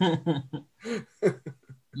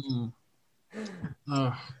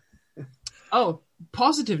 Oh,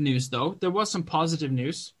 positive news though. There was some positive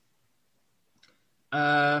news.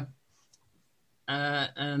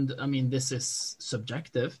 And I mean, this is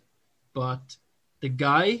subjective, but the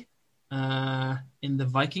guy in the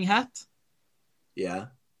Viking hat, yeah,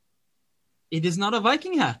 it is not a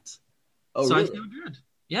Viking hat. Oh, so really? I feel good.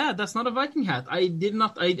 Yeah, that's not a Viking hat. I did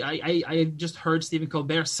not. I just heard Stephen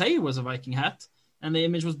Colbert say it was a Viking hat, and the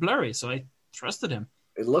image was blurry, so I trusted him.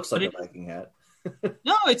 It looks like a Viking hat.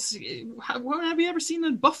 No, it's. Have you ever seen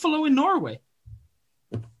a buffalo in Norway?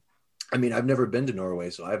 I mean, I've never been to Norway,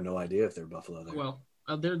 so I have no idea if there are buffalo there. Well,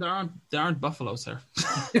 there aren't buffaloes there.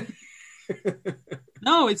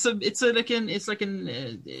 No, it's like an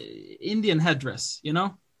Indian headdress, you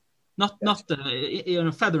know, not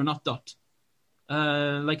feather, not dot,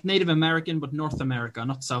 like Native American, but North America,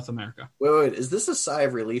 not South America. Wait, is this a sigh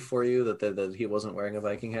of relief for you that he wasn't wearing a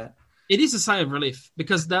Viking hat? It is a sigh of relief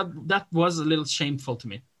because that was a little shameful to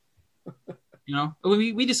me. You know,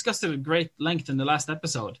 we discussed it at great length in the last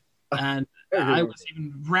episode. And I was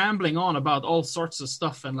even rambling on about all sorts of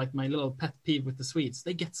stuff and like my little pet peeve with the Swedes.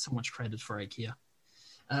 They get so much credit for IKEA.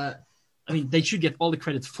 I mean, they should get all the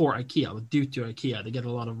credit for IKEA, but due to IKEA, they get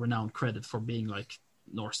a lot of renowned credit for being like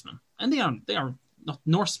Norsemen. And they are not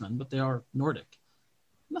Norsemen, but they are Nordic,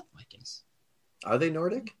 not Vikings. Are they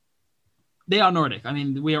Nordic? They are Nordic. I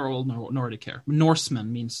mean, we are all Nordic here. Norseman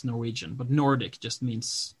means Norwegian, but Nordic just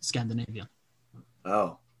means Scandinavian.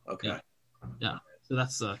 Oh, okay. Yeah. So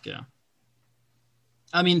that's like, yeah.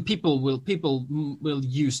 I mean, people will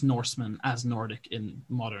use Norseman as Nordic in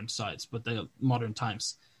modern sites, but modern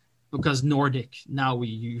times, because Nordic now we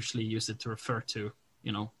usually use it to refer to,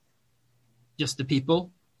 you know, just the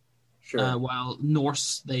people. Sure. While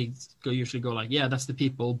Norse, they usually go like, yeah, that's the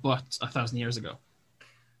people, but 1,000 years ago.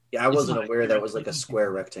 Yeah, I wasn't aware that was like a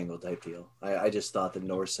square rectangle type deal. I just thought that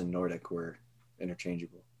Norse and Nordic were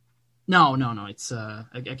interchangeable. No. It's I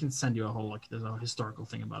can send you a whole there's a historical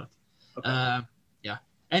thing about it. Okay. Yeah.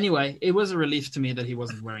 Anyway, it was a relief to me that he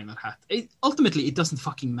wasn't wearing that hat. Ultimately, it doesn't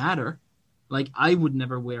fucking matter. Like, I would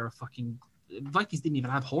never wear a fucking... Vikings didn't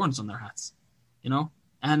even have horns on their hats, you know?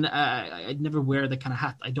 And I'd never wear the kind of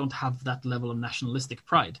hat. I don't have that level of nationalistic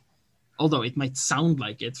pride. Although it might sound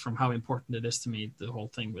like it from how important it is to me, the whole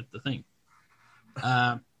thing with the thing.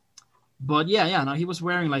 But no, he was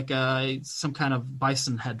wearing like some kind of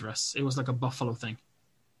bison headdress. It was like a buffalo thing.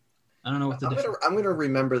 I don't know what the difference. I'm gonna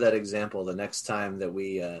remember that example the next time that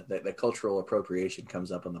we that cultural appropriation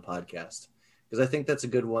comes up on the podcast, because I think that's a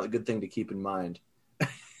good thing to keep in mind.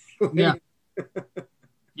 Yeah.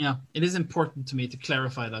 Yeah, it is important to me to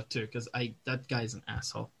clarify that too, because that guy's an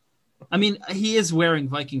asshole. I mean, he is wearing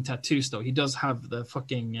Viking tattoos, though. He does have the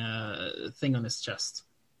fucking thing on his chest,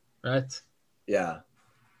 right? Yeah.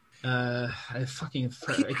 He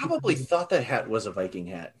probably thought that hat was a Viking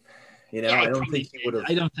hat. You know, yeah, I don't think he would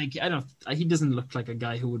have. He doesn't look like a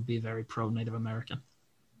guy who would be very pro-Native American.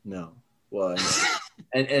 No. Well,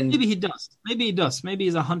 and maybe he does. Maybe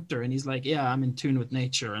he's a hunter, and he's like, yeah, I'm in tune with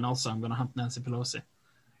nature, and also I'm going to hunt Nancy Pelosi.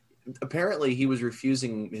 Apparently he was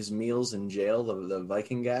refusing his meals in jail, the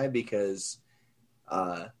Viking guy, because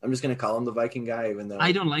I'm just going to call him the Viking guy, even though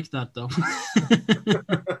I don't like that, though.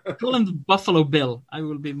 Call him the Buffalo Bill. I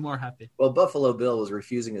will be more happy. Well, Buffalo Bill was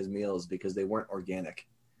refusing his meals because they weren't organic.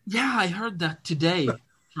 Yeah, I heard that today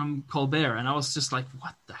from Colbert, and I was just like,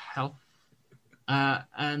 what the hell? No,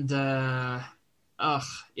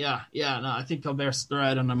 I think Colbert's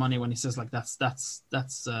right on the money when he says like that's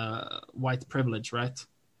white privilege, right?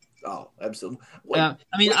 Oh, absolutely. I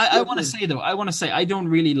mean, I want to say I don't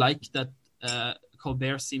really like that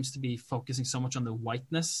Colbert seems to be focusing so much on the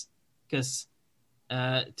whiteness, because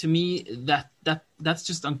to me that's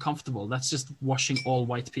just uncomfortable. That's just washing all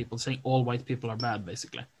white people, saying all white people are bad,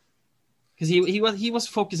 basically. Because he was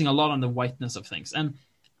focusing a lot on the whiteness of things, and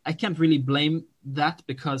I can't really blame that,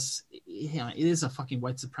 because it is a fucking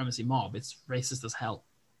white supremacy mob. It's racist as hell,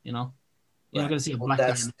 you know. You're not going to see a black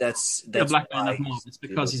guy. That's a black guy in that mob. It's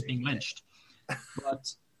because he's being lynched.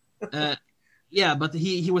 But but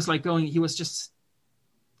he was like going. He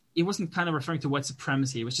wasn't kind of referring to white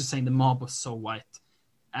supremacy. He was just saying the mob was so white,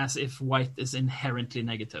 as if white is inherently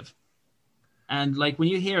negative. And like when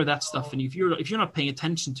you hear that stuff, and if you're not paying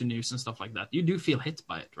attention to news and stuff like that, you do feel hit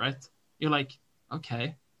by it, right? You're like,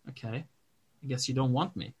 okay, I guess you don't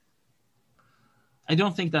want me. I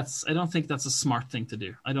don't think that's a smart thing to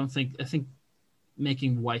do. I think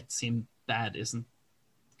making white seem bad isn't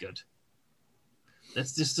good.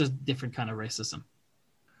 That's just a different kind of racism.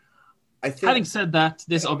 Having said that,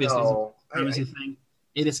 this obviously is a supremacy thing.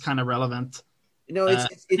 It is kind of relevant. No, I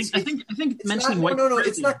think mentioning white. No,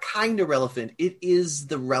 it's not kind of relevant. It is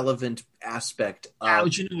the relevant aspect.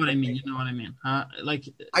 But you know what I mean. Like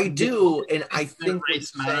I do, and I think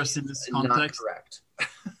race matters in this context. Not correct.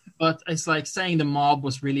 But it's like saying the mob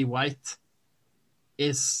was really white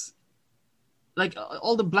is like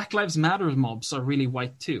all the Black Lives Matter mobs are really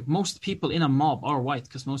white too. Most people in a mob are white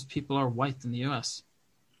because most people are white in the US.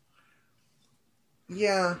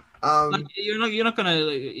 Yeah, like, you're not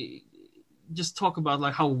gonna just talk about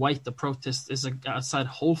like how white the protest is outside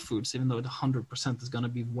Whole Foods, even though it 100% is gonna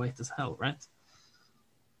be white as hell, right?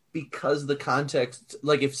 Because the context,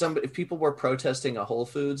 like if people were protesting a Whole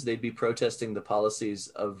Foods, they'd be protesting the policies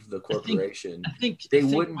of the corporation. I think they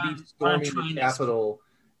wouldn't be storming the Capitol.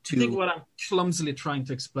 I think what I'm clumsily trying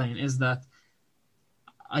to explain is that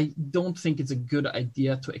I don't think it's a good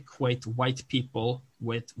idea to equate white people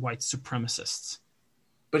with white supremacists.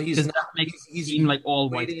 But he's not making it seem like all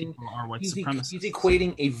white people are white supremacists. He's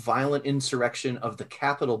equating a violent insurrection of the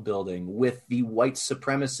Capitol building with the white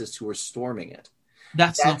supremacists who are storming it.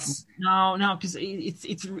 That's not because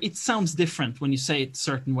it sounds different when you say it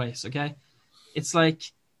certain ways. Okay, it's like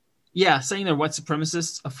saying they're white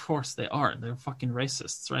supremacists. Of course they are. They're fucking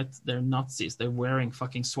racists, right? They're Nazis. They're wearing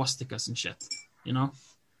fucking swastikas and shit. You know,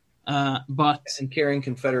 but and carrying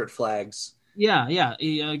Confederate flags. Yeah.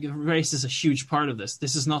 Race is a huge part of this.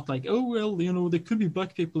 This is not like, oh well, there could be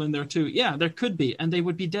black people in there too. Yeah, there could be, and they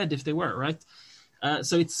would be dead if they were, right?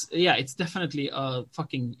 So it's definitely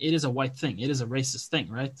it is a white thing. It is a racist thing,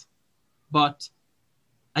 right? But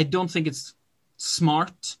I don't think it's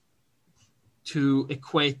smart to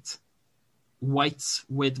equate whites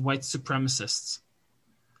with white supremacists.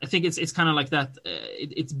 I think it's kind of like that.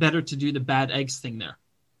 It's better to do the bad eggs thing there.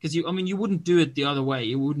 Because you wouldn't do it the other way.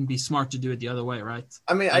 It wouldn't be smart to do it the other way, right?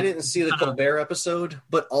 I mean, I didn't see the Colbert episode,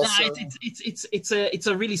 but also it's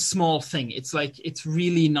a really small thing. It's like it's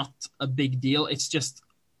really not a big deal. It's just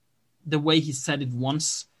the way he said it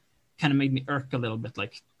once kind of made me irk a little bit.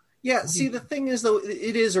 Like, yeah. See, the thing is, though,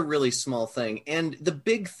 it is a really small thing, and the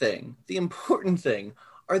big thing, the important thing,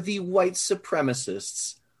 are the white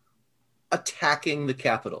supremacists attacking the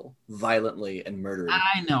Capitol violently and murdering.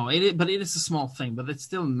 I know but it is a small thing, but it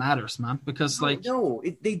still matters, man. Because they don't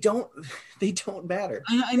matter.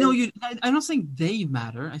 I know you. I'm not saying they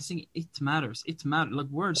matter. I think it matters. It matters. Like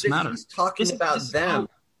words matter. He's talking about them.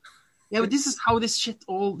 But this is how this shit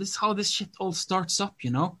all starts up.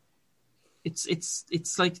 You know,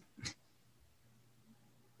 it's like.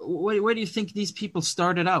 Where do you think these people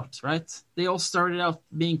started out, right? They all started out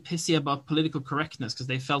being pissy about political correctness because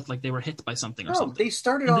they felt like they were hit by something or something. They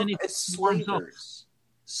started off as slavers.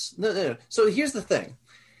 No. So here's the thing.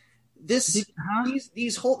 These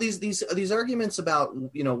arguments about,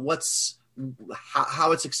 you know,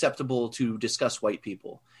 how it's acceptable to discuss white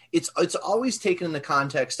people. It's always taken in the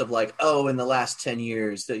context of like, oh, in the last 10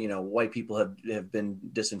 years that, you know, white people have been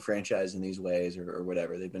disenfranchised in these ways or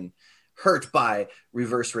whatever. They've been hurt by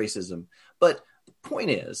reverse racism. But the point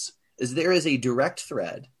is there is a direct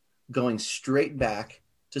thread going straight back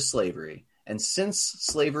to slavery. And since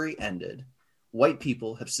slavery ended, white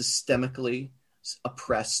people have systemically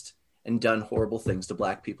oppressed and done horrible things to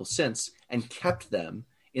black people since and kept them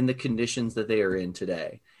in the conditions that they are in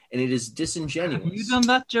today. And it is disingenuous. Have you done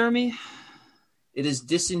that, Jeremy? It is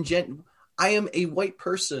disingenuous. I am a white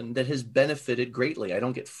person that has benefited greatly. I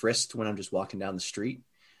don't get frisked when I'm just walking down the street.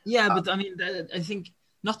 Yeah, but I mean, I think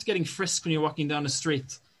not getting frisked when you're walking down the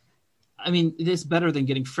street, I mean, it is better than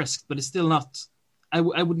getting frisked, but it's still not, I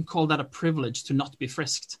wouldn't call that a privilege to not be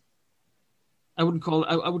frisked. I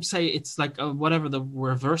would say it's like whatever the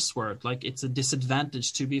reverse word, like it's a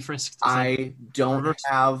disadvantage to be frisked. I don't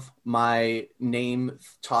have my name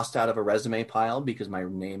tossed out of a resume pile because my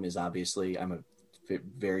name is obviously, I'm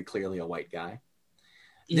very clearly a white guy.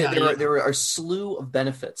 Yeah, there are a slew of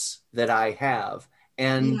benefits that I have.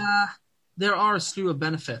 And yeah, there are a slew of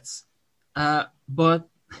benefits, but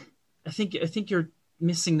I think you're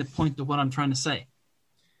missing the point of what I'm trying to say.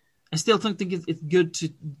 I still don't think it's good to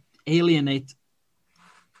alienate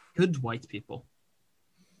good white people.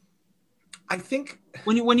 I think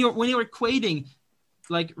when you're equating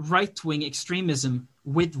like right-wing extremism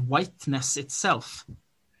with whiteness itself,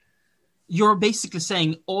 you're basically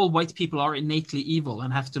saying all white people are innately evil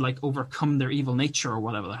and have to like overcome their evil nature or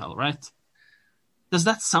whatever the hell, right? Does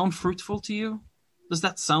that sound fruitful to you? Does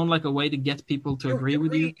that sound like a way to get people to agree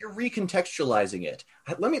with you? You're recontextualizing it.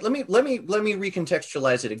 Let me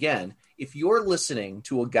recontextualize it again. If you're listening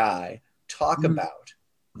to a guy talk about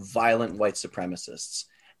violent white supremacists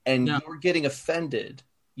and you're getting offended,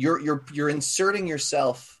 you're inserting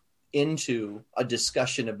yourself into a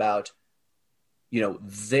discussion about, you know,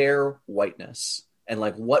 their whiteness and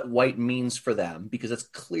like what white means for them, because that's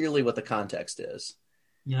clearly what the context is.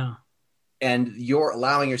 Yeah. And you're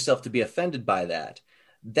allowing yourself to be offended by that.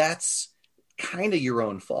 That's kind of your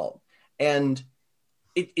own fault. And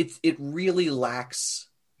it really lacks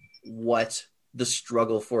what the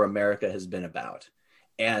struggle for America has been about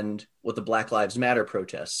and what the Black Lives Matter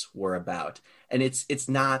protests were about. And it's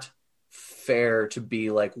not fair to be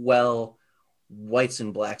like, well, whites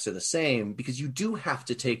and blacks are the same, because you do have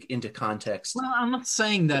to take into context. Well, I'm not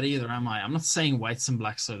saying that either, am I? I'm not saying whites and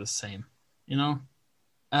blacks are the same, you know?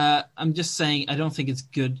 I'm just saying I don't think it's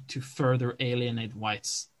good to further alienate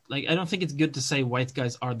whites. Like, I don't think it's good to say white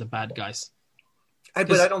guys are the bad guys. I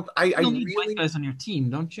need white guys on your team,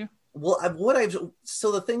 don't you? Well,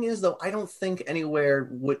 so the thing is, though, I don't think anywhere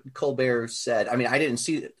what Colbert said. I mean, I didn't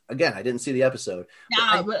see the episode.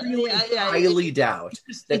 I highly doubt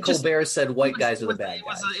that Colbert said white guys are the bad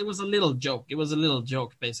guys. It was a little joke. It was a little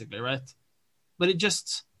joke, basically, right? But it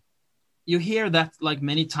just, you hear that like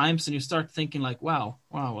many times, and you start thinking like, wow,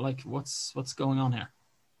 like what's going on here?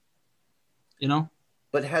 You know?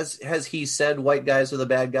 But has he said white guys are the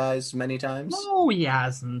bad guys many times? No, he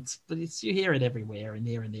hasn't. But you hear it everywhere and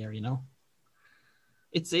there and there. You know,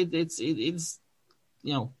 it's you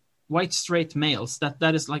know, white straight males.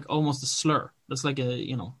 That is like almost a slur. That's like a,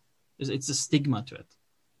 you know, it's a stigma to it.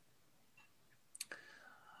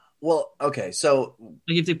 Well, okay, so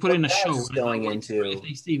like if they put in a show if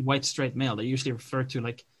they see white straight male, they usually refer to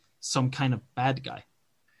like some kind of bad guy.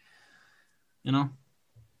 You know.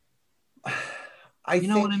 You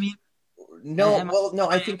know what I mean? No,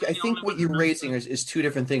 I think what you're raising is two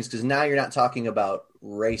different things, because now you're not talking about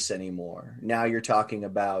race anymore. Now you're talking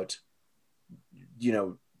about, you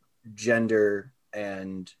know, gender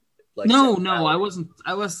and like no, I wasn't.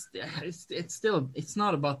 I was. It's still. It's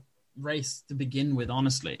not about race to begin with.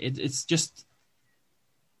 Honestly, it's just.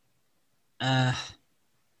 I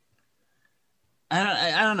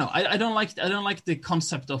don't know. I don't like the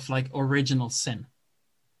concept of like original sin.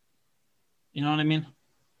 You know what I mean?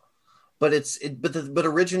 But but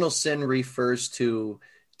original sin refers to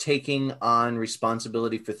taking on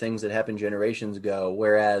responsibility for things that happened generations ago,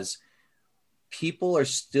 whereas people are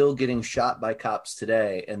still getting shot by cops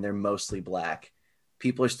today, and they're mostly black.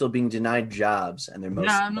 People are still being denied jobs, and they're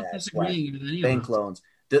mostly I'm not disagreeing with any bank loans.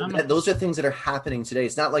 Those are things that are happening today.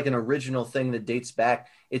 It's not like an original thing that dates back.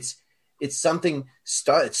 It's something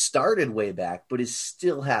started way back, but is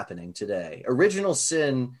still happening today. Original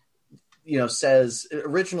sin, says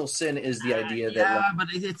original sin is the idea that. But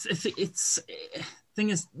it's thing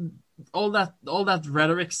is, all that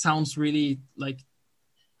rhetoric sounds really like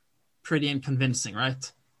pretty unconvincing,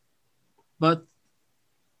 right? But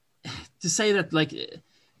to say that, like,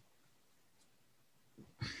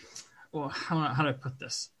 well, how do I put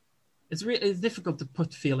this? It's difficult to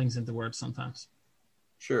put feelings into words sometimes.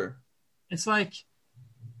 Sure. It's like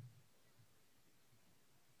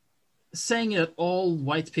saying that all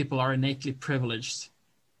white people are innately privileged.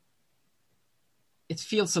 It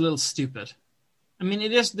feels a little stupid. I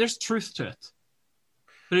mean, there's truth to it,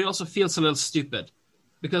 but it also feels a little stupid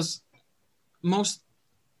because most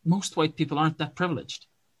white people aren't that privileged.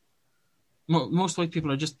 Most white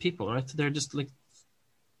people are just people, right? They're just like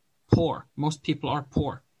poor. Most people are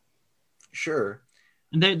poor. Sure.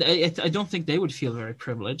 And I don't think they would feel very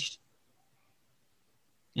privileged.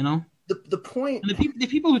 You know? The point... And the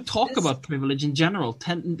people who talk about privilege in general,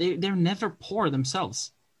 they're never poor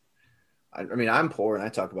themselves. I mean, I'm poor and I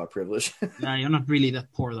talk about privilege. Yeah, you're not really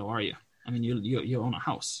that poor though, are you? I mean, you own a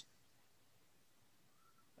house.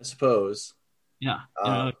 I suppose. Yeah.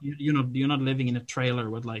 You're not living in a trailer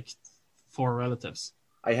with like 4 relatives.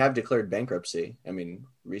 I have declared bankruptcy. I mean,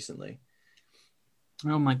 recently.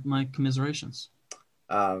 Well, my commiserations.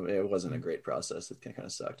 It wasn't a great process. It kind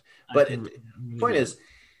of sucked. But the point is,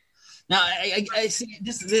 now I see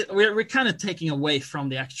this. We're kind of taking away from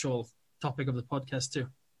the actual topic of the podcast too,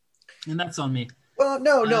 and that's on me. Well,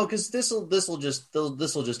 no, because this will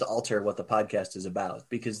just alter what the podcast is about.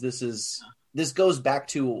 Because this goes back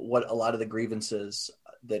to what a lot of the grievances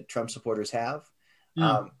that Trump supporters have,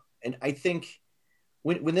 and I think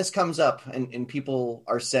when this comes up and people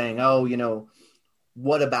are saying, oh,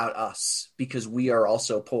 what about us? Because we are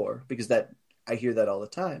also poor. Because I hear that all the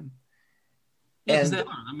time. Yeah, because they are.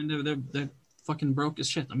 I mean, they're fucking broke as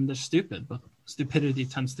shit. I mean, they're stupid, but stupidity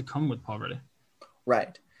tends to come with poverty.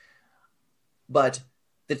 Right. But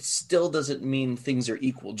that still doesn't mean things are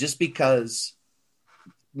equal. Just because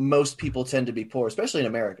most people tend to be poor, especially in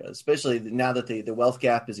America, especially now that the wealth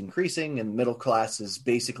gap is increasing and middle class is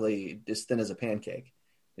basically as thin as a pancake.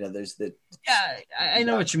 There's the... Yeah, I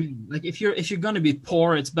know what you mean. Like, if you're going to be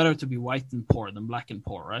poor, it's better to be white and poor than black and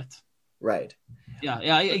poor, right? Right. Yeah,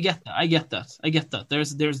 I get that.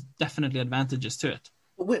 There's definitely advantages to it.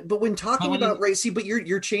 But when talking about race, but you're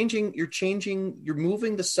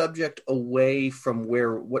moving the subject away from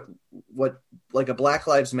where what like a Black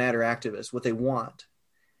Lives Matter activist, what they want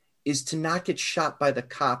is to not get shot by the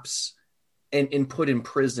cops and put in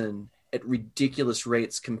prison at ridiculous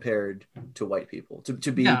rates compared to white people.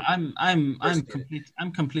 To be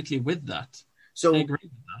I'm completely with that. So I agree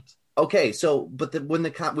with that. Okay, so but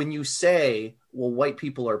when you say, well, white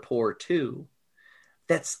people are poor too,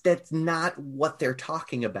 that's not what they're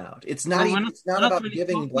talking about. It's not it's not about really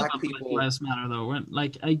giving black people Black Lives Matter though.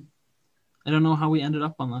 Like I don't know how we ended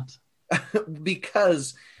up on that.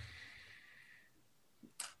 Because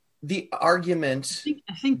the argument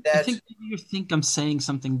I think you think I'm saying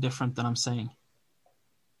something different than I'm saying.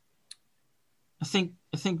 I think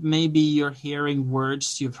maybe you're hearing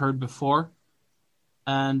words you've heard before,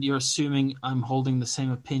 and you're assuming I'm holding the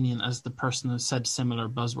same opinion as the person who said similar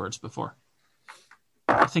buzzwords before.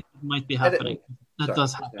 I think it might be happening. That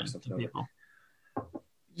does happen to people.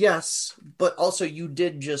 Yes, but also you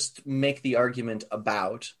did just make the argument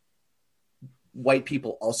about white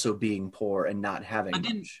people also being poor and not having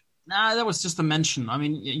much. Nah, that was just a mention. I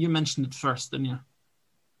mean, you mentioned it first, didn't you?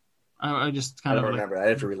 I just kind of remember. I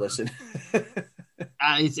have to re-listen.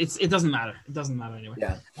 It doesn't matter. It doesn't matter anyway.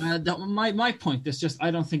 Yeah. My point is just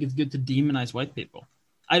I don't think it's good to demonize white people.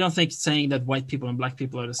 I don't think saying that white people and black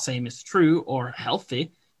people are the same is true or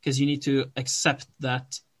healthy, because you need to accept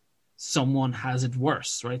that someone has it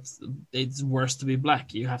worse, right? It's worse to be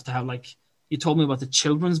black. You have to have, like, you told me about the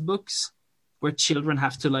children's books where children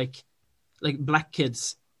have to like black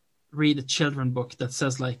kids read a children's book that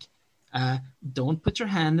says like, Don't put your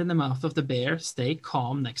hand in the mouth of the bear. Stay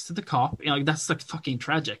calm next to the cop. That's like fucking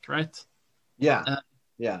tragic, right? Yeah.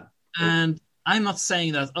 Yeah. And I'm not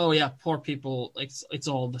saying that, oh yeah, poor people, it's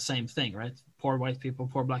all the same thing, right? Poor white people,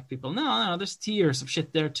 poor black people. No, there's tiers of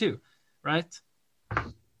shit there too, right?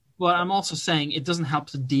 But I'm also saying it doesn't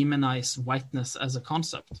help to demonize whiteness as a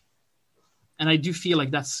concept. And I do feel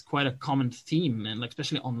like that's quite a common theme, and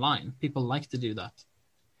especially online, people like to do that.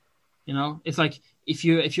 It's like if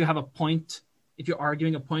you have a point, if you're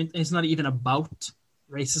arguing a point, and it's not even about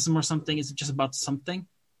racism or something, it's just about something,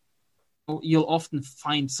 you'll often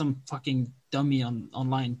find some fucking dummy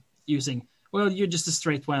online using, well, you're just a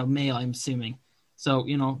straight white male, I'm assuming. So,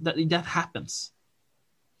 that happens.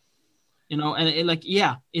 And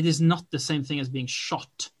it is not the same thing as being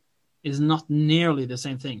shot. It is not nearly the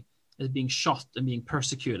same thing as being shot and being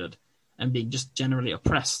persecuted and being just generally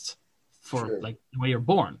oppressed for the way you're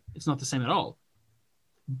born. It's not the same at all.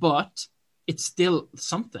 But it's still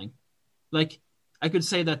something. Like, I could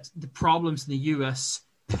say that the problems in the US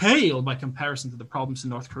pale by comparison to the problems in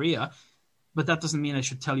North Korea, but that doesn't mean I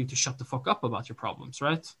should tell you to shut the fuck up about your problems,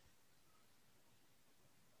 right?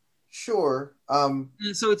 Sure.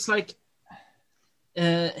 So it's like,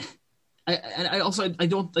 I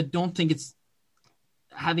don't think it's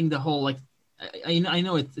having the whole like. I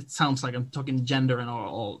know it sounds like I'm talking gender and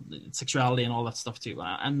all sexuality and all that stuff too, but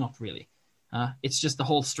I'm not really. It's just the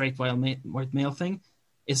whole straight white male thing.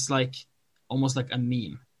 It's like almost like a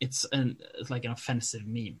meme. It's like an offensive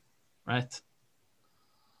meme, right?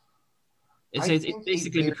 It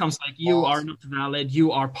basically becomes like, you are not valid.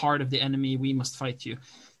 You are part of the enemy. We must fight you.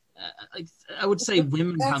 I would say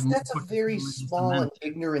women have. That's a very small and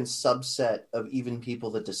ignorant subset of even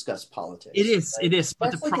people that discuss politics. It is. Right? It is.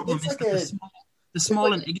 But the problem is that the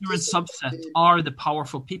small and ignorant subset are the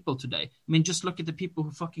powerful people today. I mean, just look at the people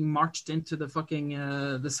who fucking marched into the fucking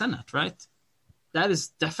the Senate, right? That is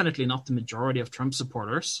definitely not the majority of Trump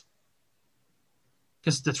supporters.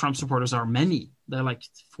 Because the Trump supporters are many. They're like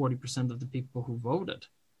 40% of the people who voted.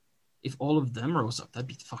 If all of them rose up, that'd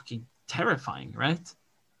be fucking terrifying, right?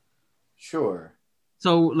 Sure.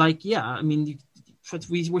 So, like, yeah, I mean,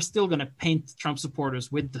 we're still going to paint Trump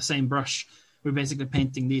supporters with the same brush we're basically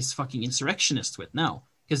painting these fucking insurrectionists with now.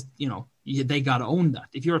 Because, they got to own that.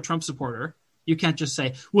 If you're a Trump supporter, you can't just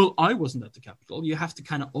say, well, I wasn't at the Capitol. You have to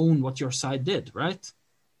kind of own what your side did, right?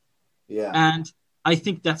 Yeah. And I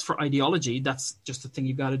think that's for ideology. That's just the thing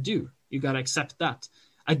you got to do. You got to accept that.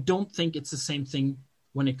 I don't think it's the same thing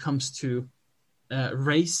when it comes to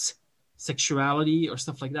race, sexuality, or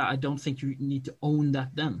stuff like that. I don't think you need to own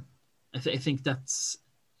that then. I think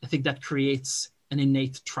that creates an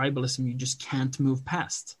innate tribalism you just can't move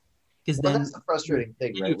past. Because then that's the frustrating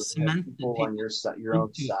thing, right? With people on your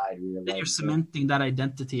own side, you're cementing that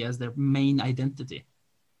identity as their main identity.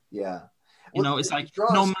 Yeah. It's like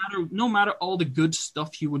no matter all the good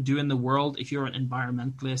stuff you would do in the world, if you're an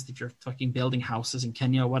environmentalist, if you're fucking building houses in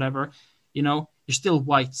Kenya or whatever, you're still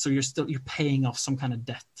white, so you're paying off some kind of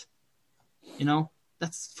debt.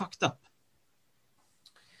 That's fucked up.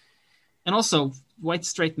 And also, white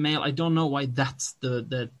straight male, I don't know why that's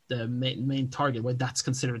the main target, why that's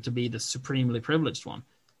considered to be the supremely privileged one.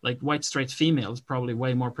 Like, white straight female is probably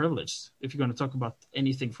way more privileged if you're going to talk about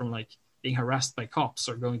anything from like being harassed by cops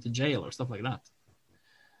or going to jail or stuff like that.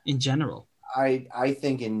 In general, I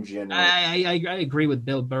think in general, I agree with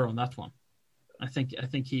Bill Burr on that one. I think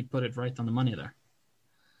he put it right on the money there.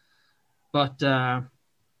 But Bill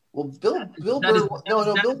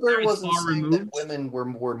Burr wasn't saying that women were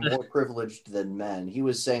more privileged than men. He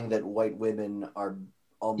was saying that white women are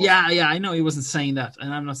almost. Yeah, I know he wasn't saying that,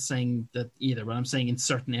 and I'm not saying that either. But I'm saying in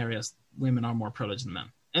certain areas, women are more privileged than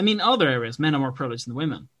men. I mean, other areas, men are more privileged than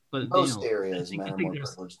women. But most areas, men are more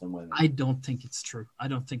privileged than women. I don't think it's true. I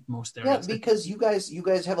don't think most areas. Yeah, because you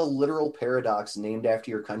guys have a literal paradox named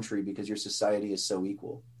after your country because your society is so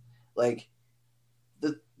equal. Like,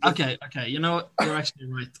 Okay. You're actually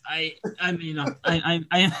right. I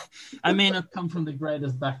may not come from the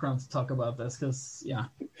greatest background to talk about this because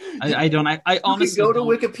I don't. I honestly go to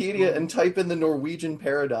Wikipedia and type in the Norwegian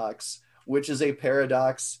paradox, which is a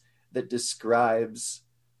paradox that describes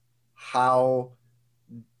how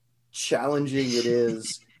challenging it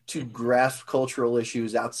is to grasp cultural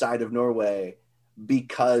issues outside of Norway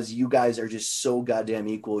because you guys are just so goddamn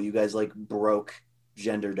equal. You guys like broke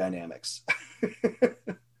gender dynamics.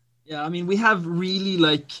 Yeah, I mean, we have really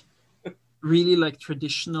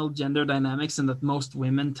traditional gender dynamics, and that most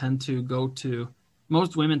women tend to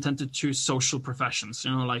choose social professions,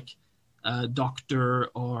 like doctor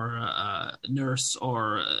or nurse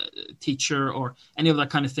or teacher or any of that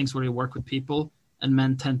kind of things where you work with people, and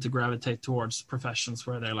men tend to gravitate towards professions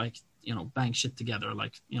where they're like bang shit together,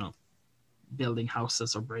 like, building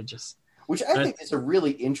houses or bridges. Which I think is a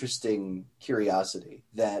really interesting curiosity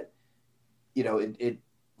that, it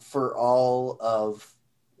for all of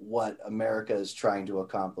what America is trying to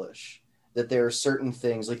accomplish, that there are certain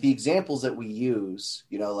things, like the examples that we use,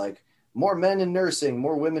 like more men in nursing,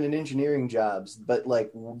 more women in engineering jobs, but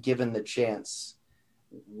like given the chance,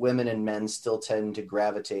 women and men still tend to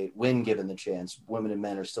gravitate, when given the chance, women and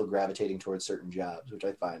men are still gravitating towards certain jobs, which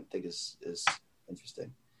I think is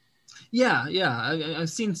interesting. Yeah. I've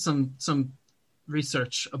seen some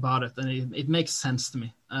research about it, and it makes sense to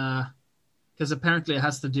me. Because apparently it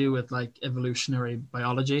has to do with like evolutionary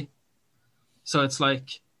biology. So it's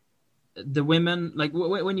like the women, like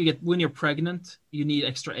when you're pregnant, you need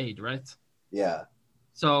extra aid, right? Yeah.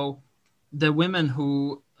 So the women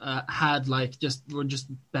who had like were just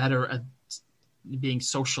better at being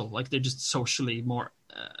social, like they're just socially more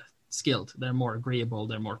skilled, they're more agreeable,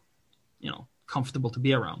 they're more comfortable to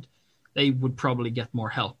be around, they would probably get more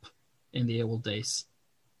help in the old days,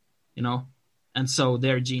 and so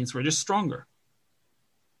their genes were just stronger.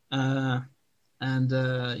 I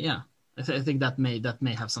think that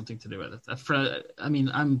may have something to do with it.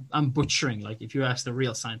 I'm butchering. Like if you ask the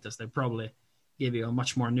real scientists, they probably give you a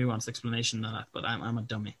much more nuanced explanation than that. But I'm a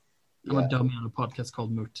dummy. I'm a dummy on a podcast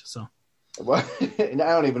called Moot. So, well, and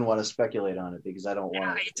I don't even want to speculate on it because I don't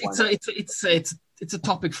want to. It's a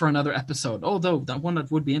topic for another episode. Although that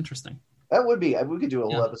would be interesting. That would be. We could do a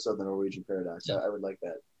whole episode of the Norwegian Paradox. Yeah. I would like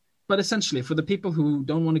that. But essentially, for the people who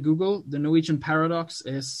don't want to Google, the Norwegian paradox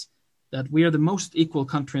is that we are the most equal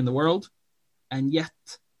country in the world, and yet,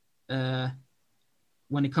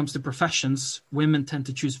 when it comes to professions, women tend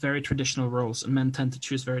to choose very traditional roles, and men tend to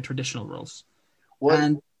choose very traditional roles.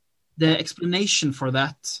 And the explanation for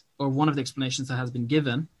that, or one of the explanations that has been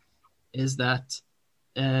given, is that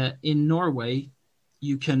in Norway,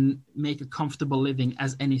 you can make a comfortable living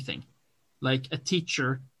as anything. Like a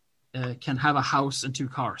teacher can have a house and 2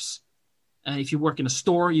 cars. If you work in a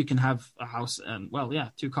store, you can have a house and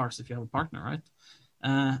 2 cars if you have a partner, right?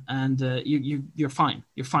 You're fine.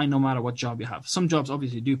 You're fine no matter what job you have. Some jobs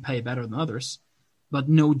obviously do pay better than others, but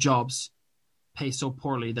no jobs pay so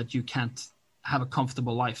poorly that you can't have a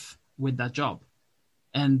comfortable life with that job.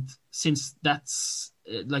 And since that's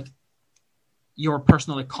like your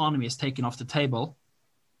personal economy is taken off the table,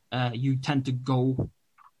 you tend to go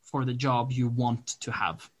for the job you want to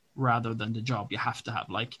have rather than the job you have to have.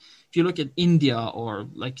 Like if you look at India or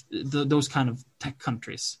like those kind of tech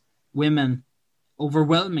countries, women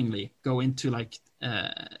overwhelmingly go into like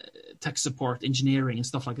tech support, engineering and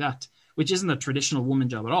stuff like that, which isn't a traditional woman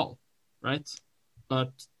job at all, right?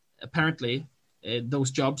 But apparently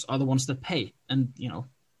those jobs are the ones that pay. And,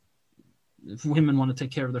 if women want to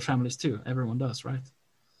take care of their families too, everyone does, right?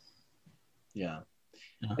 Yeah.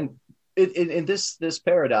 And in this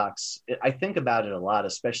paradox, I think about it a lot,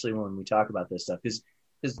 especially when we talk about this stuff, because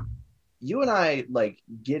you and I like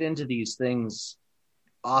get into these things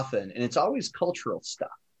often, and it's always cultural stuff.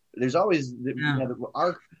 There's always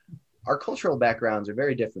our cultural backgrounds are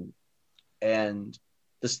very different, and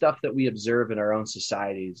the stuff that we observe in our own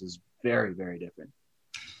societies is very, very different.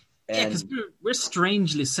 Yeah, because we're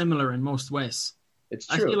strangely similar in most ways. It's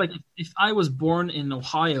true. I feel like if I was born in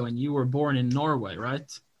Ohio and you were born in Norway,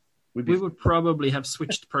 right? We would probably have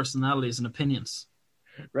switched personalities and opinions.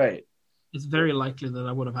 Right. It's very likely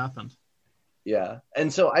that would have happened. Yeah.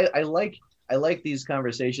 And so I like these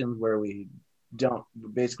conversations where we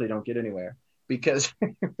basically don't get anywhere, because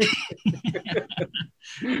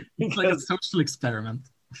it's like a social experiment.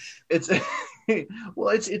 It's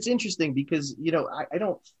it's interesting because I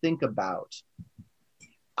don't think about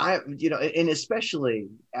and especially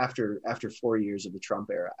after 4 years of the Trump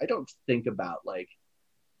era, I don't think about like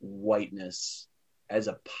whiteness as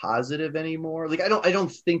a positive anymore. Like I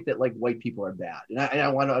don't think that like white people are bad, and I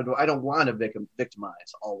don't want to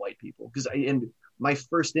victimize all white people, because and my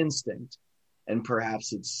first instinct, and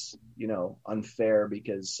perhaps it's unfair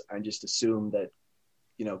because I just assume that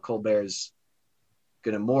Colbert's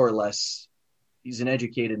going to more or less, he's an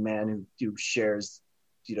educated man who shares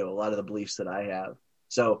a lot of the beliefs that I have,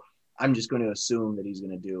 so I'm just going to assume that he's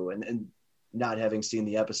going to do, and not having seen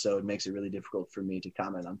the episode makes it really difficult for me to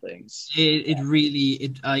comment on things. I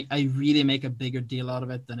really make a bigger deal out of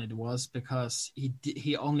it than it was, because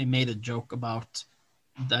he only made a joke about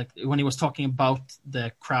that when he was talking about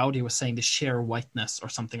the crowd. He was saying the sheer whiteness or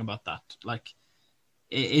something about that. Like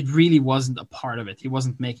it really wasn't a part of it. He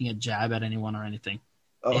wasn't making a jab at anyone or anything.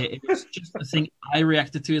 Oh. It was just the thing I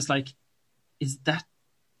reacted to. Is like, is that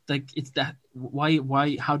like, it's that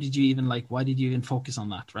why how did you even why did you even focus on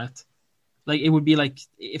that, right? Like, it would be like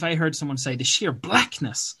if I heard someone say the sheer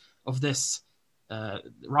blackness this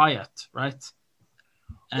riot, right?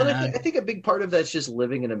 Well, I think a big part of that's just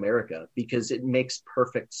living in America, because it makes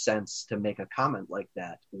perfect sense to make a comment like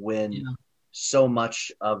that when so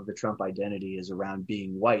much of the Trump identity is around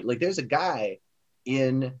being white. Like, there's a guy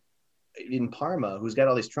in Parma who's got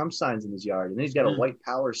all these Trump signs in his yard, and then he's got a white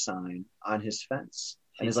power sign on his fence,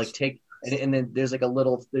 and he's like, and then there's like a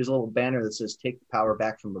little banner that says "Take the power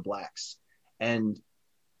back from the blacks," and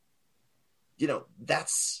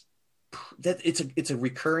it's a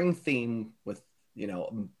recurring theme with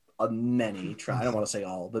many. I don't want to say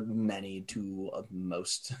all, but many to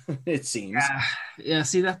most. It seems. Yeah.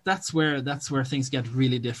 See, that's where things get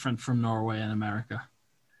really different from Norway and America.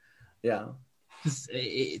 Yeah. Because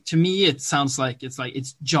to me, it sounds like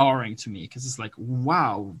it's jarring to me, because it's like,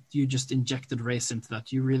 wow, you just injected race into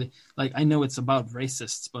that. You really I know it's about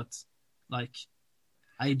racists, but like,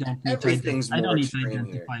 I don't need to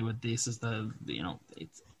identify with this as to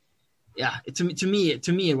me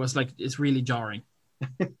it was like, it's really jarring.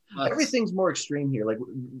 But everything's more extreme here. Like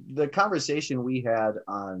the conversation we had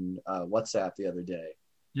on WhatsApp the other day.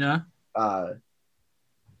 Yeah.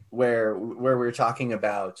 Where we were talking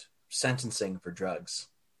about sentencing for drugs.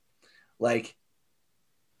 Like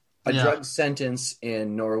a drug sentence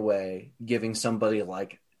in Norway giving somebody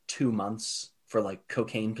like 2 months for like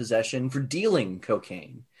cocaine possession, for dealing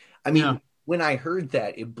cocaine. I mean, when I heard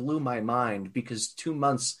that, it blew my mind, because 2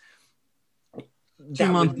 months. 2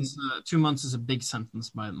 months. 2 months is a big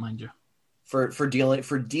sentence, mind you. For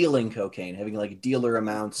dealing cocaine, having like dealer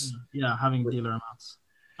amounts. Yeah, having dealer amounts.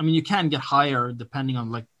 I mean, you can get higher depending on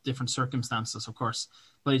like different circumstances, of course,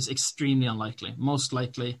 but it's extremely unlikely. Most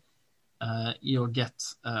likely, you'll get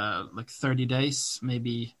like 30 days.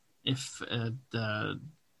 Maybe if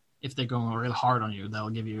they're going real hard on you, they'll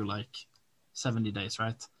give you like 70 days,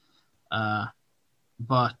 right?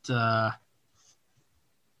 But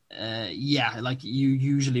like you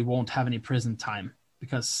usually won't have any prison time,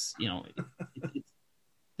 because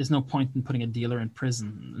there's no point in putting a dealer in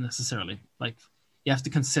prison necessarily. Like, you have to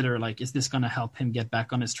consider, like, is this going to help him get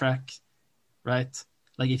back on his track, right?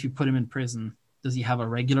 Like, if you put him in prison, does he have a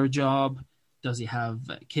regular job? Does he have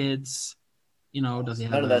kids? Does he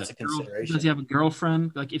have none of that's a consideration. Does he have a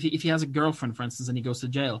girlfriend? Like, if he has a girlfriend, for instance, and he goes to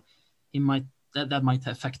jail, that might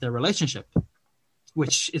affect their relationship,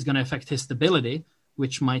 which is going to affect his stability,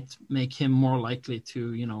 which might make him more likely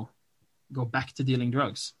to, go back to dealing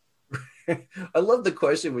drugs. I love the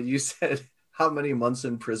question when you said, how many months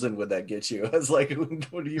in prison would that get you? I was like,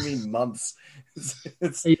 what do you mean months?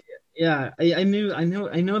 Yeah, I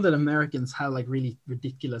know that Americans have like really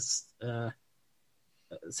ridiculous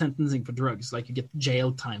sentencing for drugs. Like, you get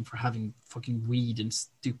jail time for having fucking weed and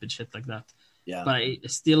stupid shit like that. Yeah. But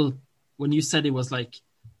when you said it was like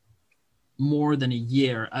more than a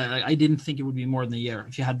year, I didn't think it would be more than a year.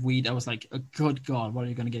 If you had weed, I was like, oh, good God, what are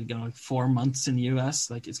you going to get? Like 4 months in the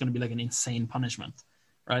US? Like, it's going to be like an insane punishment,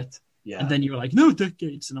 right? Yeah. And then you were like, no,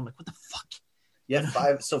 decades. And I'm like, what the fuck? Yeah,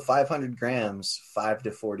 500 grams, 5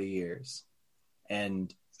 to 40 years.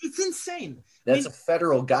 And it's insane. That's a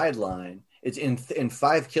federal guideline. It's in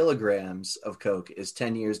 5 kilograms of coke is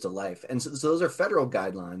 10 years to life. And so those are federal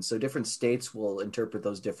guidelines. So different states will interpret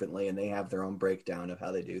those differently, and they have their own breakdown of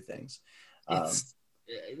how they do things. It's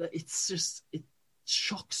just, it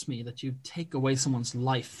shocks me that you take away someone's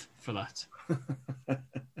life for that.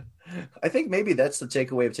 I think maybe that's the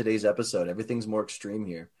takeaway of today's episode. Everything's more extreme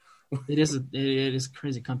here. It is a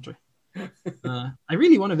crazy country. I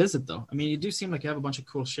really want to visit, though. I mean, you do seem like you have a bunch of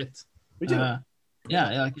cool shit. We do.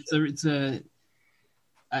 Yeah, like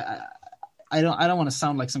I don't want to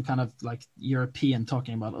sound like some kind of like European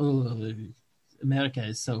talking about, oh, America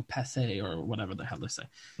is so passé or whatever the hell they say,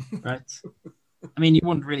 right? I mean, you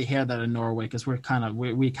wouldn't really hear that in Norway, because we kind of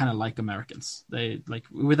like Americans. They like,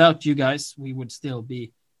 without you guys, we would still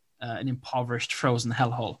be an impoverished frozen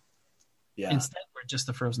hellhole. Yeah. Instead, we're just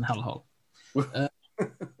a frozen hellhole.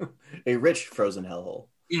 A rich frozen hellhole.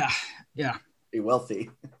 Yeah. A wealthy.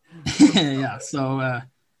 Yeah. So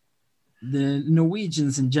the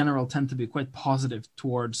Norwegians in general tend to be quite positive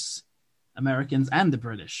towards Americans and the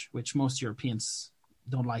British, which most Europeans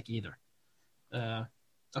don't like either.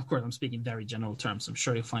 Of course, I'm speaking very general terms. I'm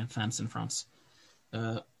sure you'll find fans in France.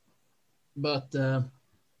 But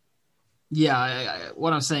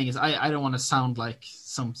what I'm saying is I don't want to sound like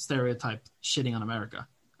some stereotype shitting on America.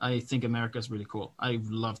 I think America is really cool. I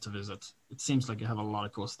love to visit. It seems like you have a lot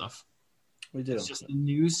of cool stuff. We do. It's just the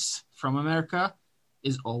news from America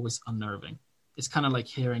is always unnerving. It's kind of like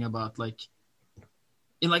hearing about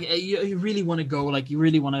you really want to go, like you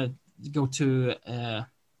really want to go to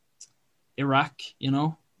Iraq,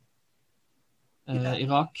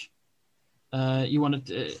 Iraq. You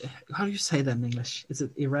wanted how do you say that in English? Is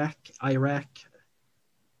it Iraq? Iraq?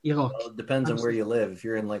 Well, it depends on where you live. If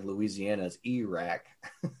you're in like Louisiana, it's Iraq.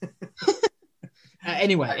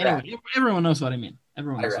 Anyway, everyone knows what I mean.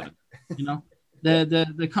 Everyone knows what I mean. You know,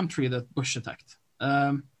 the country that Bush attacked.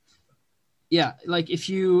 Yeah, like if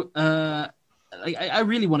you, I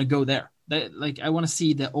really want to go there. Like I want to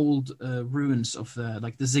see the old ruins of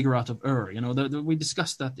like the Ziggurat of Ur. You know, we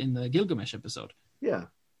discussed that in the Gilgamesh episode. Yeah.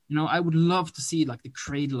 You know, I would love to see like the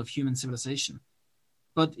cradle of human civilization.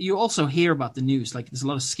 But you also hear about the news, like there's a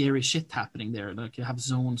lot of scary shit happening there. Like you have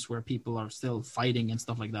zones where people are still fighting and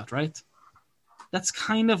stuff like that, right? That's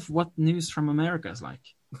kind of what news from America is like.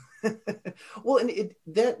 Well, and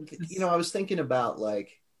I was thinking about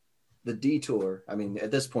like the detour. I mean,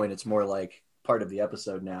 at this point, it's more like part of the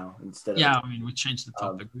episode now instead of. Yeah, I mean, we changed the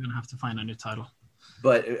topic. We're gonna have to find a new title.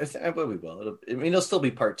 But we will. It'll still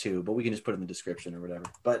be part 2, but we can just put it in the description or whatever.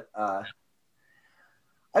 But I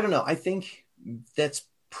don't know. I think that's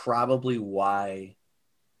probably why.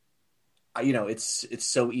 It's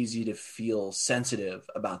so easy to feel sensitive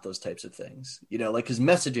about those types of things. You know, like because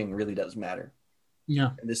messaging really does matter.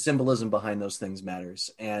 Yeah, and the symbolism behind those things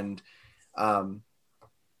matters, and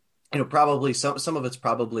probably some of it's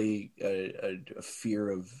probably a fear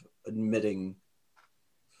of admitting,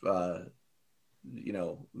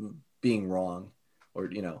 being wrong, or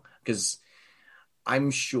because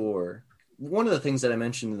I'm sure one of the things that I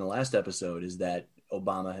mentioned in the last episode is that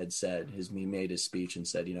Obama had said he made his speech and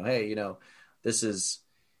said, hey, this is,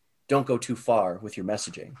 don't go too far with your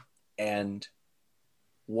messaging. And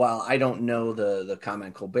while I don't know the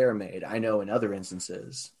comment Colbert made, I know in other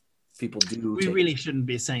instances people do. We really shouldn't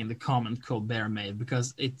be saying the comment Colbert made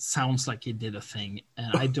because it sounds like he did a thing,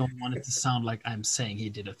 and I don't want it to sound like I'm saying he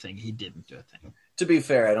did a thing. He didn't do a thing. To be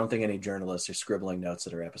fair, I don't think any journalists are scribbling notes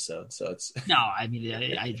at our episode, so it's no. I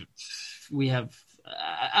mean,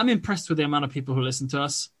 I'm impressed with the amount of people who listen to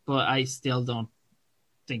us, but I still don't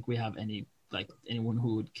think we have anyone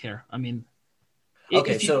who would care. I mean,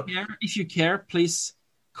 if you care, please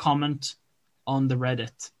comment on the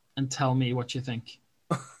Reddit and tell me what you think.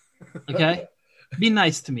 Okay, be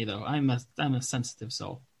nice to me though. I'm a sensitive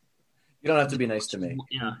soul. You don't have to be nice to me.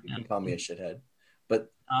 Yeah, you can call me a shithead.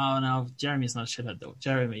 But oh no, Jeremy's not a shithead though.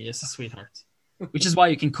 Jeremy is a sweetheart, which is why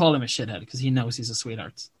you can call him a shithead because he knows he's a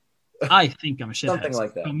sweetheart. I think I'm a shithead. Something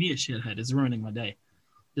like that. Call me a shithead is ruining my day.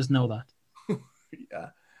 Just know that.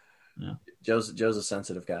 Yeah. Joe's a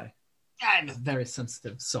sensitive guy. I'm a very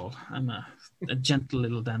sensitive soul. I'm a gentle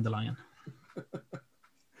little dandelion.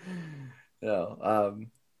 No.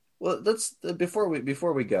 Well, let's before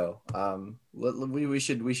we go. We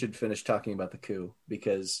should finish talking about the coup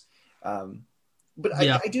because. But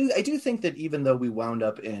I do think that even though we wound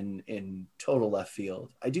up in total left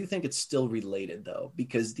field, I do think it's still related though,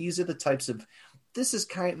 because these are the types of this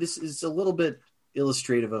is a little bit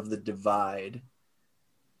illustrative of the divide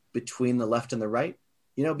between the left and the right,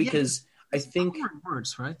 because I think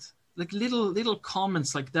words, right? Like little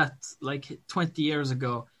comments like that, like 20 years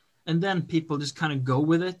ago, and then people just kind of go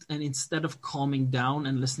with it, and instead of calming down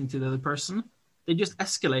and listening to the other person, they just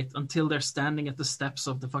escalate until they're standing at the steps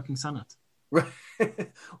of the fucking Senate. Right.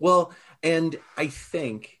 Well, and I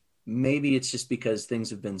think maybe it's just because things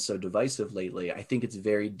have been so divisive lately. I think it's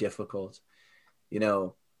very difficult,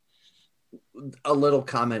 a little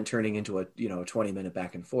comment turning into a 20-minute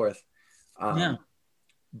back and forth.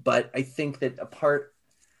 But I think that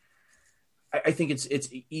I think it's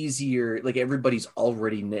easier. Like everybody's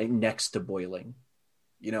already next to boiling.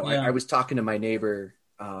 I was talking to my neighbor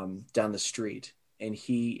down the street. And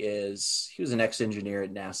he was an ex-engineer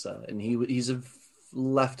at NASA, and he's a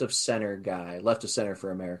left of center guy, left of center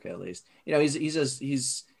for America at least.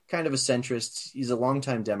 He's kind of a centrist. He's a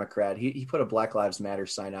longtime Democrat. He put a Black Lives Matter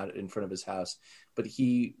sign out in front of his house, but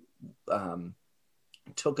he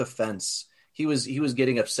took offense. He was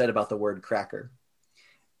getting upset about the word cracker,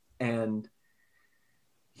 and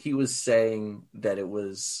he was saying that it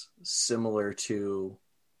was similar to.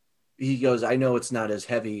 He goes, I know it's not as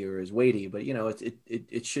heavy or as weighty, but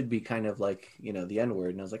it should be kind of like the N-word.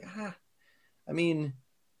 And I was like, I mean,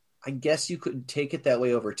 I guess you could take it that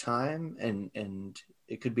way over time, and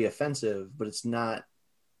it could be offensive, but it's not.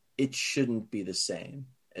 It shouldn't be the same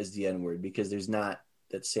as the N-word because there's not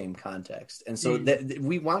that same context. And so that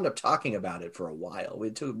we wound up talking about it for a while.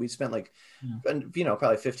 We spent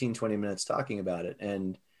probably 15, 20 minutes talking about it,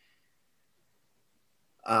 and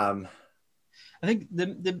I think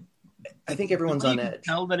I think everyone's on edge.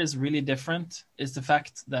 Tell that is really different is the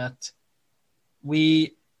fact that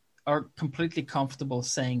we are completely comfortable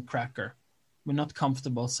saying cracker. We're not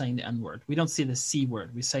comfortable saying the N-word. We don't see the C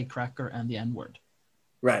word. We say cracker and the N-word.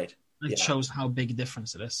 Right. It shows how big a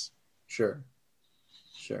difference it is. Sure.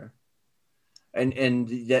 And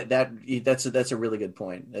that's a really good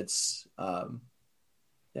point. It's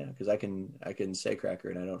because I can say cracker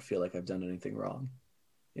and I don't feel like I've done anything wrong,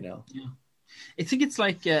 Yeah, I think it's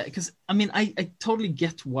like because I totally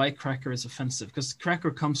get why cracker is offensive, because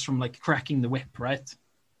cracker comes from like cracking the whip, right?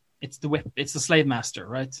 It's the whip. It's the slave master,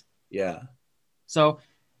 right? Yeah. So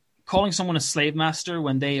calling someone a slave master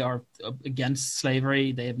when they are against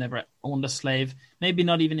slavery, they have never owned a slave, maybe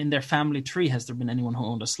not even in their family tree has there been anyone who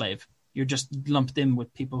owned a slave. You're just lumped in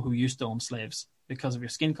with people who used to own slaves because of your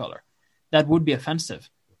skin color. That would be offensive.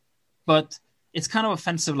 But it's kind of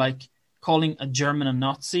offensive, like calling a German a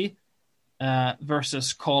Nazi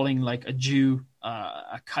versus calling like a Jew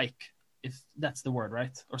a kike, if that's the word,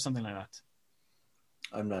 right? Or something like that.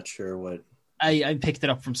 I'm not sure what. I picked it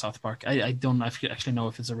up from South Park. I don't actually know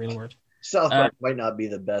if it's a real word. South Park might not be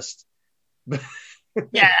the best.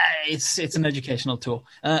 Yeah, it's an educational tool.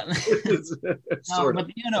 No,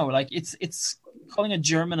 but like it's calling a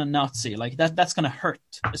German a Nazi, like that's gonna hurt,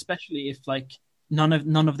 especially if like none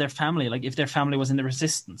of their family, like if their family was in the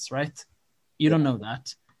resistance, right? You don't know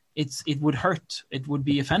that. It would hurt. It would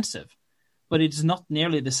be offensive, but it's not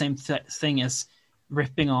nearly the same thing as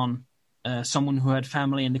ripping on someone who had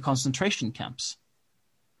family in the concentration camps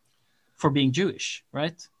for being Jewish,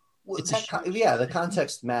 right? Well, the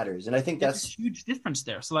context matters, and I think that's a huge difference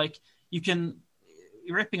there. So, like,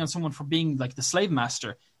 ripping on someone for being like the slave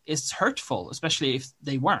master is hurtful, especially if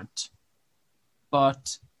they weren't.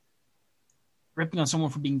 But ripping on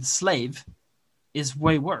someone for being the slave is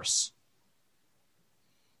way worse.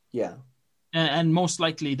 Yeah, and most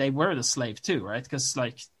likely they were the slave too, right? Because,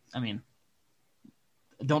 like, I mean,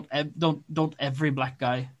 don't every black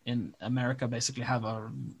guy in America basically have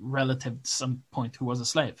a relative at some point who was a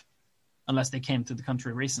slave? Unless they came to the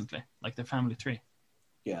country recently, like their family tree.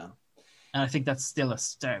 Yeah. And I think that's still a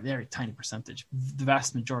very tiny percentage. The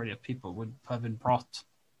vast majority of people would have been brought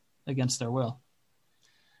against their will.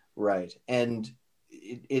 Right. And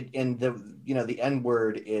the N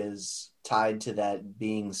word is tied to that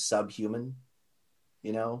being subhuman,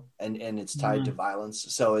 and it's tied to violence.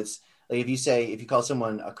 So it's like if you call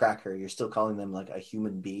someone a cracker, you're still calling them like a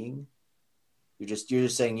human being. You're just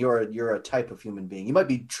saying you're a type of human being. You might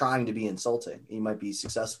be trying to be insulting. You might be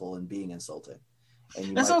successful in being insulting.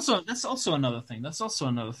 And that's also another thing. That's also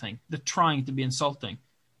another thing. The trying to be insulting.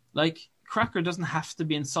 Like, cracker doesn't have to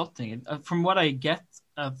be insulting. From what I get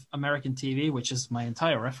of American TV, which is my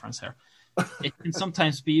entire reference here, it can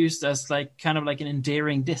sometimes be used as like kind of like an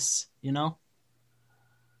endearing diss,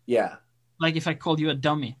 Yeah. Like if I called you a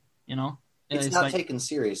dummy, It's not like, taken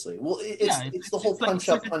seriously. Well, it's the whole punch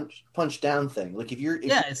up, punch down thing. Like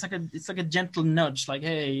it's like a gentle nudge, like,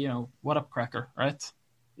 hey, what up, cracker, right?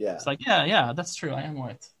 Yeah. It's like, yeah, that's true. I am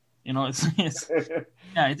white.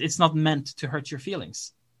 It's not meant to hurt your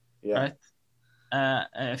feelings. Yeah. Right.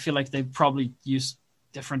 I feel like they probably use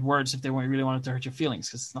different words if they really wanted to hurt your feelings,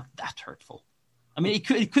 because it's not that hurtful. I mean,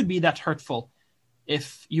 it could be that hurtful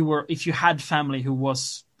if you had family who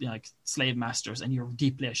was like slave masters and you're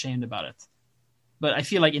deeply ashamed about it. But I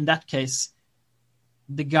feel like in that case,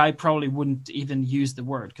 the guy probably wouldn't even use the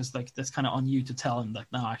word, because like that's kind of on you to tell him that,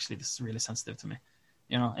 no, actually, this is really sensitive to me,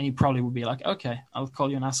 and he probably would be like, okay, I'll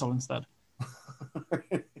call you an asshole instead.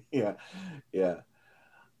 Yeah.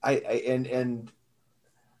 And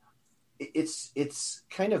it's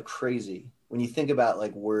kind of crazy when you think about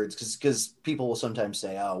like words, because people will sometimes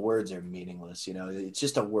say, oh, words are meaningless. It's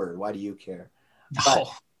just a word. Why do you care? But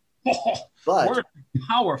words are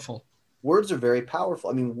powerful. Words are very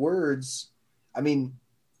powerful. I mean, words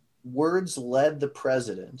led the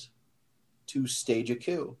president to stage a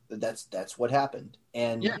coup. That's what happened.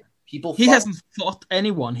 And he hasn't fought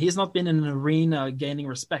anyone. He's not been in an arena gaining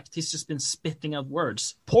respect. He's just been spitting out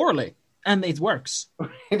words poorly, and it works.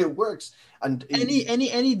 And it works. And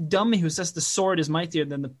any dummy who says the sword is mightier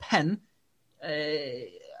than the pen,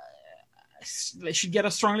 they should get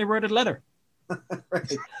a strongly worded letter.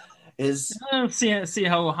 Right. See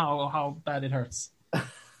how bad it hurts.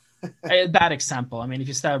 A bad example. I mean, if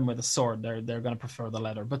you stab them with a sword, they're going to prefer the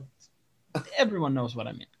letter. But everyone knows what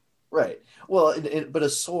I mean. Right. Well, but a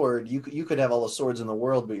sword, you could have all the swords in the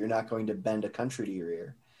world, but you're not going to bend a country to your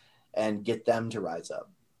ear and get them to rise up.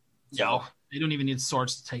 So, they don't even need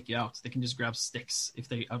swords to take you out. They can just grab sticks if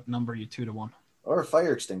they outnumber you 2-1. Or a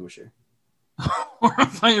fire extinguisher. Or a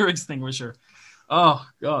fire extinguisher. Oh,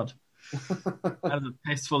 God. That is a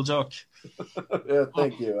tasteful joke. Yeah,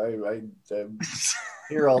 thank you. I'm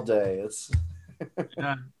here all day.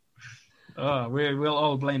 Yeah. We'll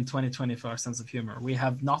all blame 2020 for our sense of humor. We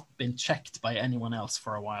have not been checked by anyone else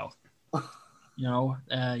for a while.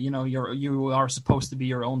 You are supposed to be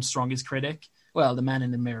your own strongest critic. Well, the man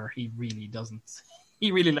in the mirror, he really doesn't.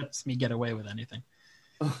 He really lets me get away with anything.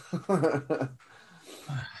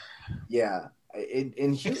 Yeah,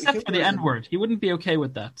 except for the N word, he wouldn't be okay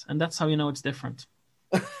with that, and that's how you know it's different.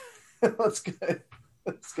 That's good.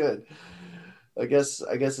 That's good. I guess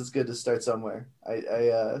it's good to start somewhere.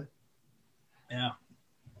 Yeah.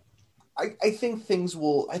 I think things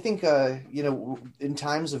will. I think in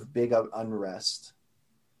times of big unrest,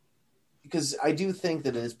 because I do think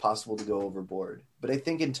that it is possible to go overboard. But I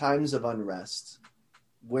think in times of unrest,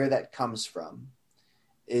 where that comes from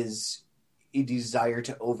is a desire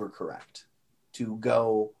to overcorrect, to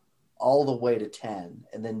go all the way to 10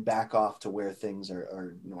 and then back off to where things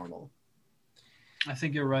are normal. I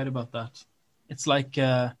think you're right about that. It's like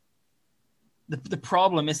the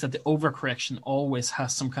problem is that the overcorrection always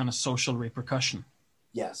has some kind of social repercussion.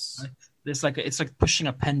 Yes. Right? It's like pushing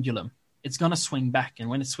a pendulum. It's going to swing back, and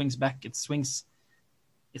when it swings back, it's going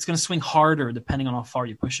to swing harder depending on how far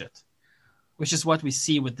you push it, which is what we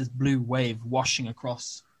see with this blue wave washing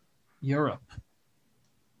across Europe.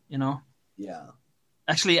 Yeah.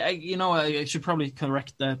 Actually, I should probably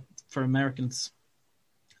correct that for Americans.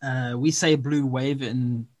 We say blue wave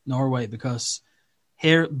in Norway because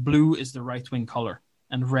here blue is the right-wing color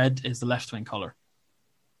and red is the left-wing color.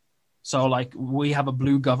 So, like, we have a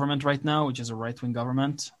blue government right now, which is a right-wing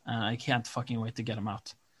government, and I can't fucking wait to get them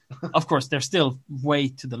out. Of course, they're still way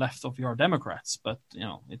to the left of your Democrats, but,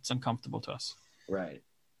 it's uncomfortable to us. Right.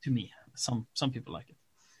 To me. Some people like it,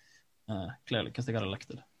 clearly, because they got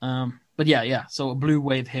elected. But yeah, so a blue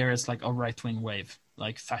wave here is like a right-wing wave,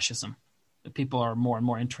 like fascism. The people are more and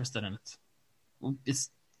more interested in it. It's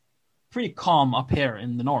pretty calm up here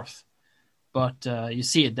in the north, but you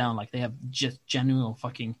see it down, like, they have just genuine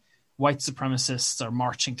fucking white supremacists are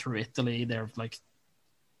marching through Italy. They're like,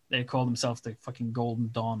 they call themselves the fucking Golden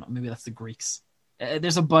Dawn. Maybe that's the Greeks.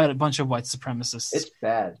 There's a bunch of white supremacists. It's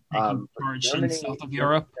bad. Taking charge in south of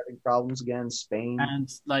Europe. Having problems again, Spain.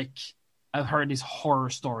 And, like, I've heard these horror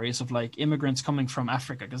stories of, like, immigrants coming from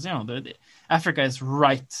Africa, because, Africa is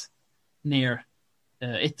right near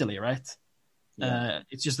Italy, right? Yeah.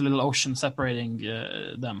 It's just a little ocean separating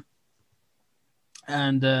them.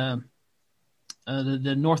 And the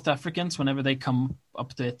North Africans, whenever they come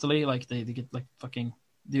up to Italy, like, they get, like, fucking...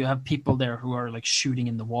 You have people there who are, like, shooting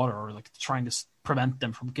in the water or, like, trying to prevent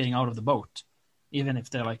them from getting out of the boat, even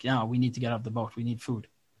if they're like, we need to get out of the boat, we need food.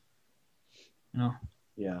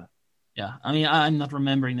 Yeah. I mean, I'm not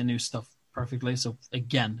remembering the new stuff perfectly, so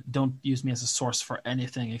again, don't use me as a source for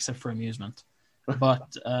anything except for amusement.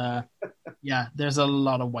 But yeah, there's a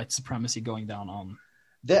lot of white supremacy going down on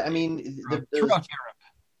that. I mean, throughout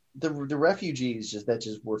Europe, the refugees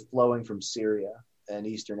that were flowing from Syria and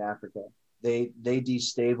Eastern Africa, they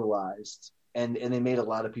destabilized and they made a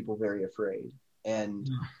lot of people very afraid. And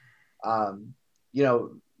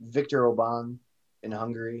Viktor Orbán in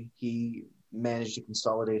Hungary, he managed to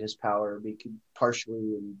consolidate his power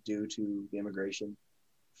partially due to the immigration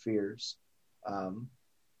fears.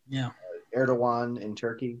 Erdogan in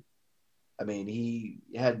Turkey, I mean, he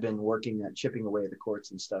had been working at chipping away at the courts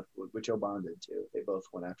and stuff, which Orbán did too. They both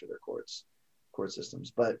went after their court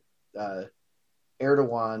systems. But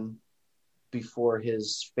Erdogan, before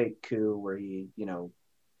his fake coup where he,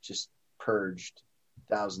 just purged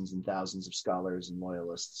thousands and thousands of scholars and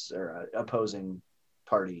loyalists or opposing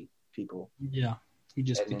party people. Yeah, he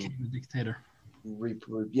just became a dictator.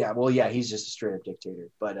 He's just a straight up dictator.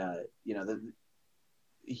 But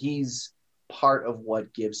he's part of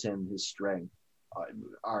what gives him his strength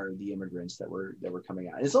are the immigrants that were coming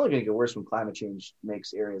out. And it's only going to get worse when climate change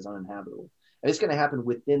makes areas uninhabitable. And it's going to happen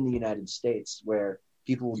within the United States where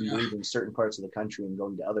people will be leaving certain parts of the country and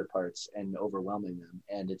going to other parts and overwhelming them.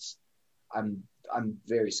 And I'm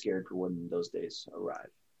very scared for when those days arrive.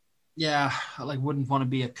 Yeah, I wouldn't want to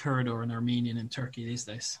be a Kurd or an Armenian in Turkey these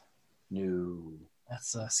days. No.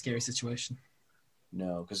 That's a scary situation.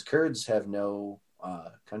 No, because Kurds have no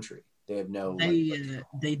country. They have no...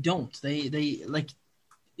 They don't. They like,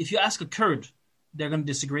 if you ask a Kurd, they're going to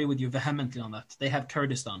disagree with you vehemently on that. They have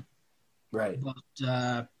Kurdistan. Right.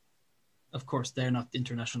 But, of course, they're not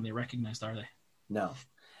internationally recognized, are they? No.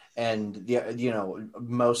 And,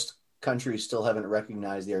 most countries still haven't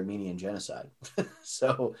recognized the Armenian genocide.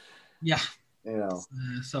 So... Yeah.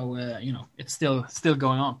 It's still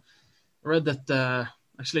going on. I read that,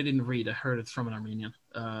 actually I didn't read, I heard it from an Armenian.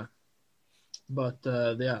 There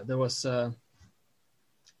was the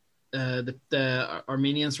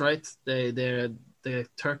Armenians, right? The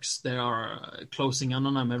Turks, they are closing in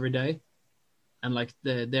on them every day. And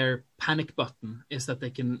their panic button is that they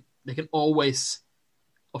can always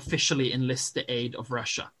officially enlist the aid of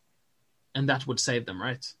Russia, and that would save them,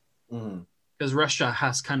 right? Mm. Because Russia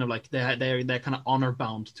has kind of like they're kind of honor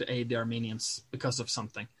bound to aid the Armenians because of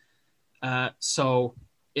something. So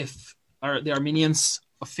if the Armenians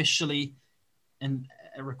officially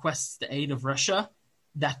requests the aid of Russia,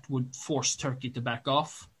 that would force Turkey to back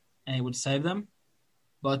off, and it would save them.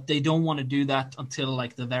 But they don't want to do that until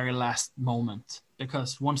like the very last moment,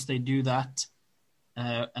 because once they do that,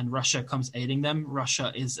 and Russia comes aiding them,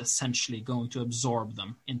 Russia is essentially going to absorb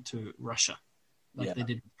them into Russia, like they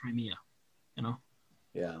did with Crimea. You know,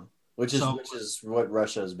 which is what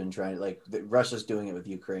Russia has been trying. Like Russia's doing it with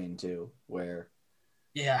Ukraine too, where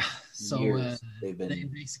so years they've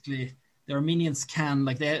been the Armenians can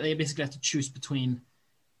they basically have to choose between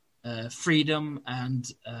freedom and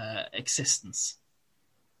existence,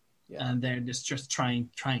 and they're just trying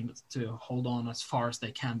to hold on as far as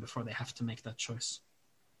they can before they have to make that choice.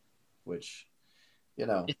 Which,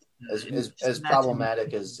 as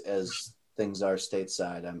problematic as things are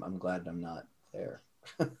stateside, I'm glad I'm not there.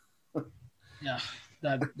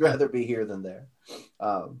 I'd rather be here than there.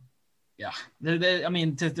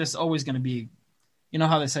 There's always going to be, you know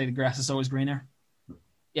how they say the grass is always greener.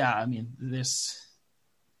 It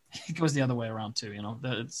goes the other way around too. You know,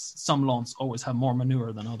 some lawns always have more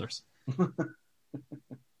manure than others.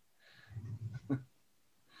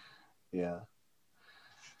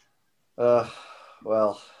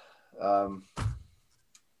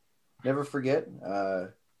 Never forget,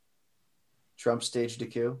 Trump staged a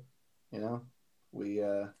coup. We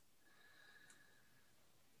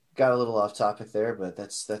got a little off topic there, but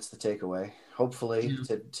that's the takeaway. Hopefully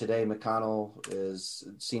today McConnell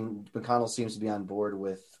seems to be on board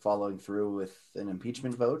with following through with an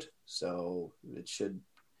impeachment vote. So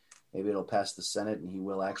maybe it'll pass the Senate and he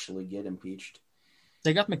will actually get impeached.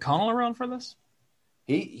 They got McConnell around for this?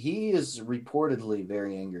 He is reportedly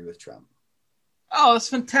very angry with Trump. Oh, that's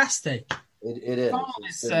fantastic. It is.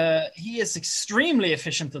 He is extremely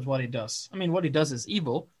efficient at what he does. I mean, what he does is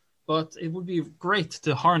evil, but it would be great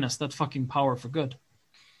to harness that fucking power for good.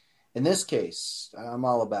 In this case, I'm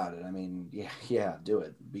all about it. I mean, do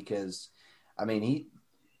it. Because, I mean,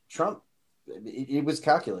 Trump, it was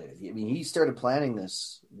calculated. I mean, he started planning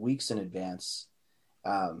this weeks in advance.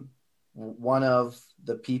 One of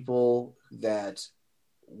the people that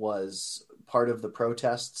was part of the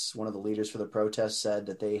protests, one of the leaders for the protests, said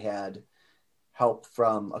that they had help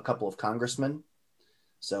from a couple of congressmen.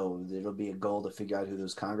 So it'll be a goal to figure out who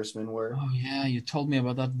those congressmen were. Oh, yeah. You told me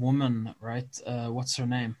about that woman, right? What's her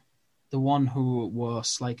name? The one who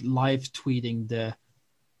was like live tweeting the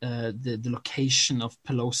location of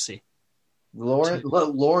Pelosi.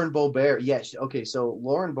 Lauren Boebert. Yes. Okay. So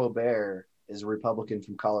Lauren Boebert is a Republican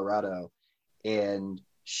from Colorado, and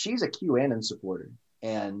she's a QAnon supporter.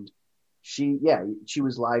 And she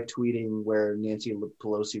was live tweeting where Nancy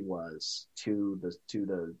Pelosi was to the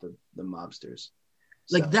mobsters.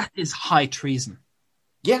 Like, that is high treason.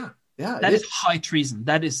 Yeah. That is high treason.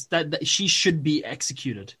 That she should be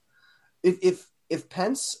executed. If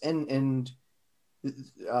Pence and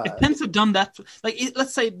if Pence had done that,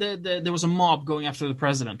 let's say there was a mob going after the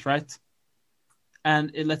president, right?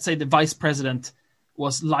 And let's say the vice president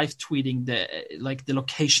was live tweeting the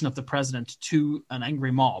location of the president to an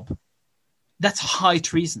angry mob. That's high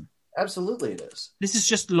treason. Absolutely, it is. This is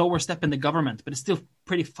just lower step in the government, but it's still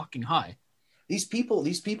pretty fucking high. These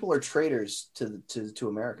people are traitors to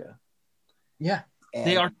America. Yeah,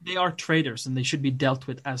 and they are traitors, and they should be dealt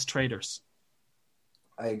with as traitors.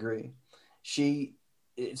 I agree. This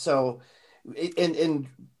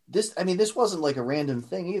wasn't like a random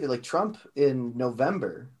thing either. Like Trump in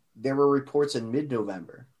November, there were reports in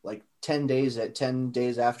mid-November, like 10 days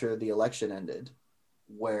after the election ended,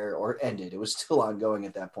 it was still ongoing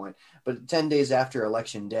at that point, but 10 days after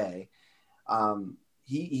election day,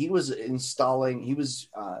 he was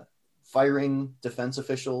firing defense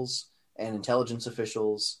officials and intelligence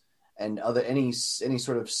officials and any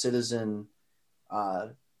sort of citizen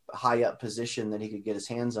high up position that he could get his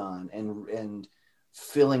hands on, and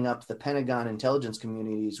filling up the Pentagon intelligence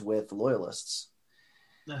communities with loyalists.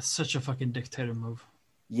 That's such a fucking dictator move.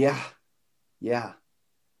 Yeah.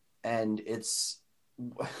 And it's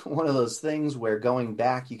one of those things where going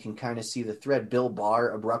back, you can kind of see the thread. Bill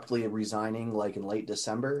Barr abruptly resigning like in late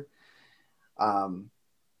December. I'm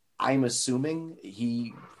assuming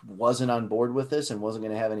he wasn't on board with this and wasn't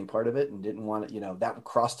going to have any part of it and didn't want to, that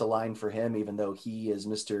crossed a line for him, even though he is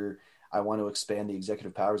Mr. I want to expand the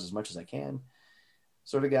executive powers as much as I can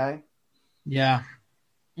sort of guy. Yeah.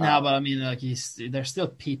 No, but I mean, they're still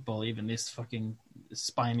people, even these fucking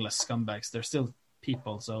spineless scumbags. They're still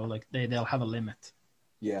people. So they'll have a limit.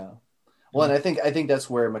 Yeah. Well, and I think that's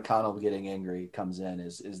where McConnell getting angry comes in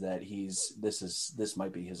is that this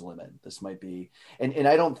might be his limit. This might be, and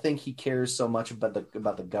I don't think he cares so much about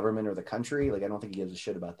the government or the country. Like I don't think he gives a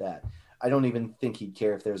shit about that. I don't even think he'd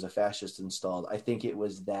care if there's a fascist installed. I think it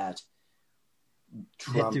was that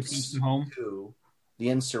Trump's coup, the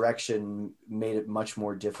insurrection made it much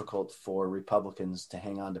more difficult for Republicans to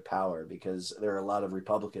hang on to power because there are a lot of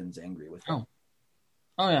Republicans angry with him.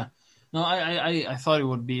 Oh yeah. No, I thought it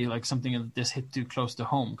would be like something that this hit too close to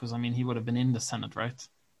home because I mean he would have been in the Senate, right?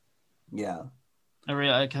 Yeah.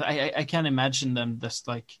 I can't imagine them just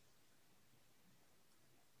like,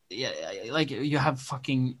 yeah, like you have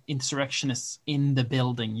fucking insurrectionists in the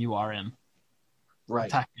building you are in, right?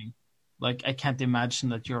 Attacking. Like I can't imagine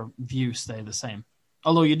that your views stay the same.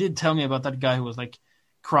 Although you did tell me about that guy who was like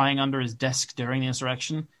crying under his desk during the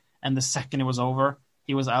insurrection, and the second it was over,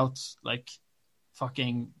 he was out like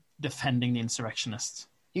fucking defending the insurrectionists.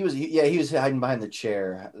 He was hiding behind the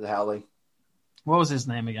chair. Hawley. What was his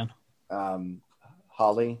name again?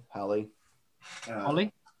 Hawley. Hawley.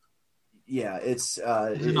 Yeah, it's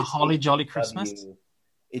is it a Holly Jolly Christmas?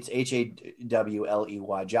 It's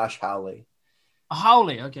Hawley. Josh Hawley.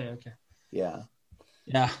 Hawley. Okay. Yeah.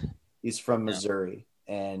 He's from Missouri,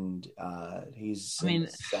 and he's in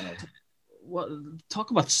the Senate. Well,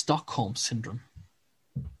 talk about Stockholm syndrome.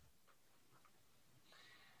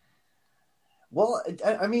 Well,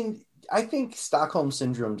 I mean, I think Stockholm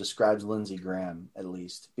syndrome describes Lindsey Graham at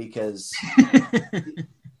least because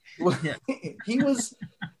he was,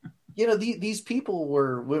 these people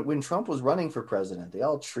were when Trump was running for president, they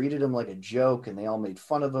all treated him like a joke and they all made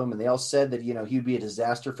fun of him and they all said that, he'd be a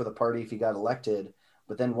disaster for the party if he got elected.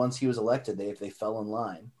 But then once he was elected, they fell in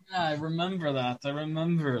line. Yeah, I remember that. I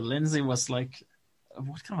remember Lindsey was like,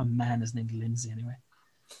 what kind of a man is named Lindsey anyway?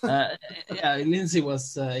 Lindsey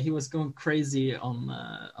was he was going crazy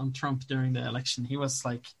on Trump during the election. He was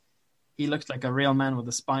like, he looked like a real man with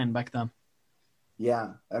a spine back then.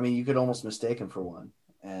 Yeah, I mean, you could almost mistake him for one.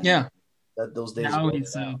 And those days. Now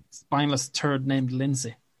he's a spineless turd named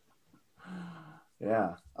Lindsey.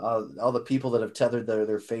 Yeah, all the people that have tethered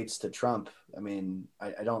their fates to Trump. I mean,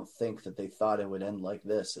 I don't think that they thought it would end like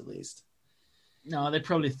this, at least. No, they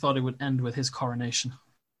probably thought it would end with his coronation.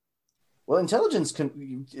 Well, intelligence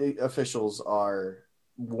officials are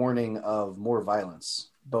warning of more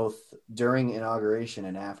violence, both during inauguration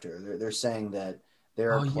and after. They're saying that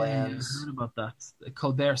there are plans. Yeah, I heard about that.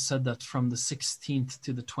 Colbert said that from the 16th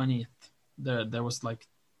to the 20th, there was like,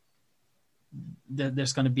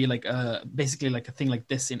 there's going to be like basically like a thing like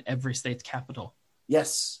this in every state capital.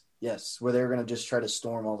 Yes, where they're going to just try to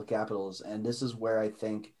storm all the capitals, and this is where I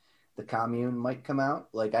think the commune might come out.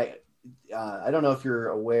 Like I don't know if you're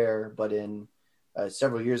aware, but in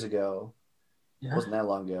several years ago, it wasn't that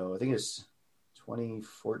long ago. I think it's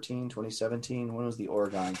 2014, 2017. When was the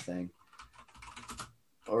Oregon thing?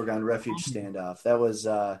 Oregon refuge standoff. That was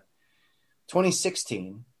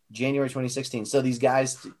 2016, January 2016. So these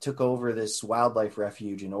guys took over this wildlife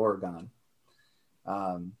refuge in Oregon.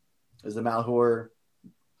 It was the Malheur,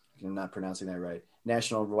 I'm not pronouncing that right,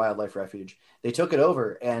 National Wildlife Refuge. They took it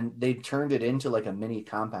over and they turned it into like a mini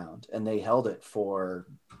compound, and they held it for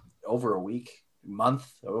over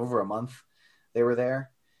over a month. They were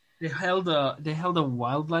there. They held a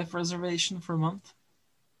wildlife reservation for a month.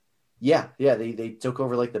 Yeah. They took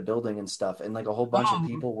over like the building and stuff, and like a whole bunch of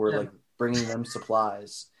people were like bringing them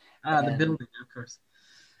supplies. The building, of course.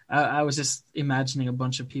 I was just imagining a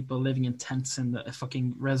bunch of people living in tents in a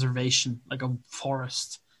fucking reservation, like a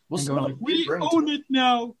forest. And going like, we own it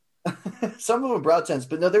now. Some of them brought tents,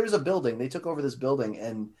 but no, there was a building. They took over this building,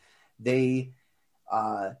 and they,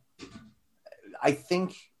 I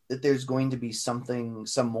think that there's going to be some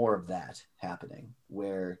more of that happening,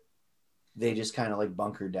 where they just kind of like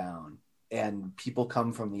bunker down, and people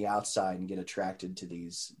come from the outside and get attracted to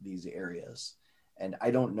these areas. And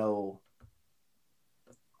I don't know.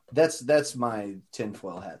 That's my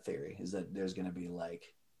tinfoil hat theory, is that there's going to be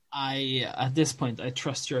like. At this point, I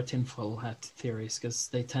trust your tinfoil hat theories because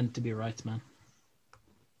they tend to be right, man.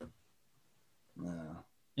 No.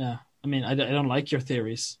 Yeah, I mean, I don't like your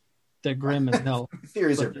theories. They're grim as hell.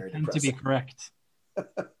 Theories are very tend depressing. To be correct.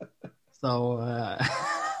 So.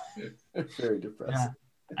 Very depressing.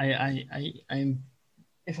 Yeah, I'm.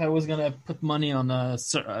 If I was gonna put money on a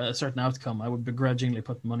certain outcome, I would begrudgingly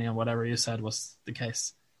put money on whatever you said was the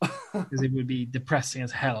case, because it would be depressing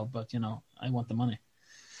as hell. But I want the money.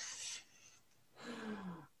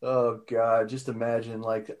 Oh God! Just imagine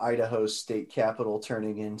like Idaho state capitol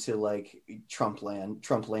turning into like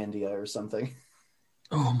Trumplandia or something.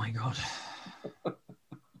 Oh my God!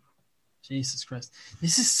 Jesus Christ!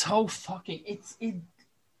 This is so fucking.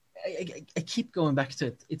 I keep going back to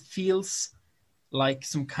it. It feels like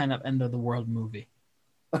some kind of end of the world movie.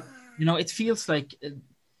 It feels like in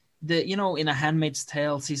A Handmaid's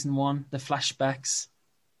Tale season 1, the flashbacks.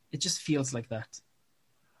 It just feels like that.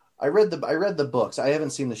 I read the books. I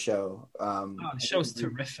haven't seen the show. The show's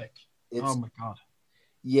terrific. Oh my god.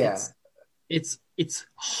 Yeah. It's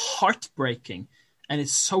heartbreaking, and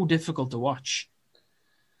it's so difficult to watch.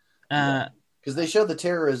 Because they show the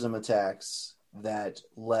terrorism attacks that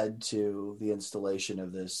led to the installation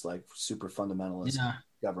of this like super fundamentalist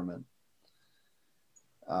government.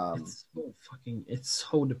 It's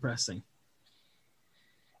so depressing.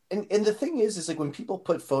 And the thing is like when people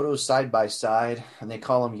put photos side by side and they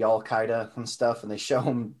call them Y'all Qaeda and stuff, and they show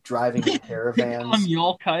them driving in caravans. They call them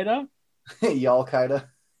Y'all Qaeda? Y'all Qaeda,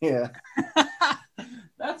 yeah.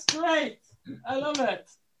 That's great. I love it.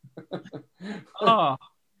 Oh.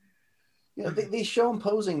 They show them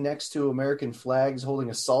posing next to American flags, holding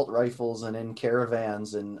assault rifles, and in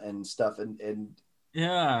caravans and stuff. And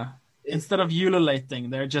instead of ululating,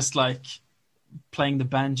 they're just like playing the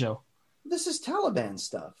banjo. This is Taliban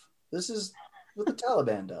stuff. This is what the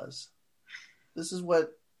Taliban does. This is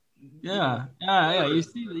what. Yeah.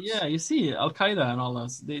 You see Al Qaeda and all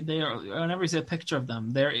those. They are. Whenever you see a picture of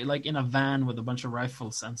them, they're like in a van with a bunch of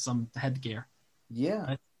rifles and some headgear. Yeah,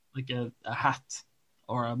 right? Like a hat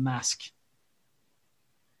or a mask.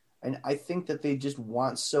 And I think that they just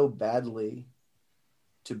want so badly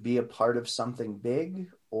to be a part of something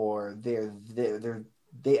big, or they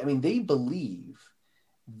believe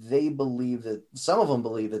that some of them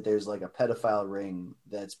believe that there's like a pedophile ring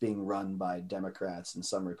that's being run by Democrats and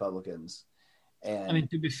some Republicans. And I mean,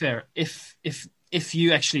 to be fair, if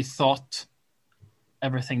you actually thought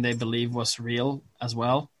everything they believe was real as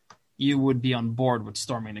well, you would be on board with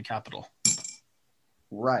storming the Capitol.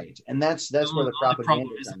 Right. And that's where the propaganda problem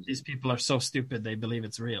is comes that these people are so stupid they believe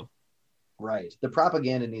it's real. Right. The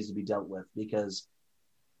propaganda needs to be dealt with, because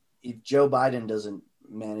if Joe Biden doesn't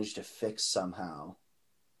manage to fix somehow.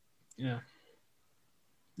 Yeah.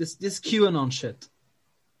 This QAnon shit,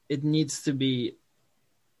 it needs to be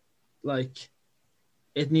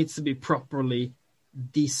properly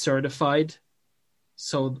decertified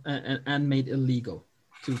and made illegal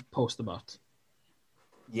to post about.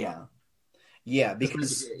 Yeah. Yeah,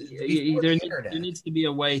 because there needs to be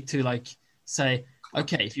a way to like say,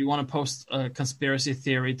 okay, if you want to post a conspiracy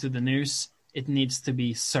theory to the news, it needs to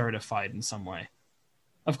be certified in some way.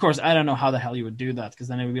 Of course, I don't know how the hell you would do that, because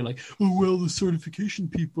then it would be like, oh, well, the certification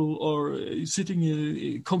people are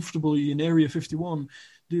sitting comfortably in Area 51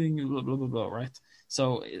 doing blah, blah, blah, blah, right?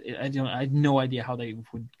 So I had no idea how they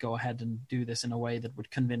would go ahead and do this in a way that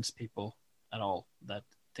would convince people at all that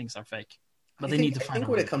things are fake. But I think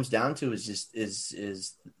what it comes down to is just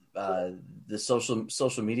the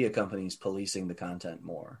social media companies policing the content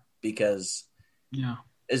more, because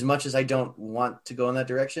as much as I don't want to go in that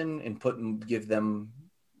direction and give them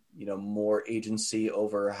more agency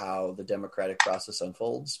over how the democratic process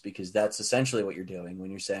unfolds, because that's essentially what you're doing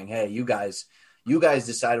when you're saying, hey, you guys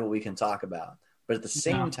decide what we can talk about. But at the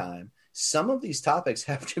same time, some of these topics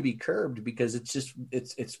have to be curbed, because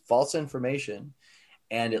it's false information.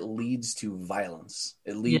 And it leads to violence.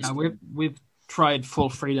 We've tried full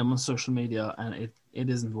freedom on social media, and it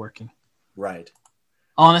isn't working. Right.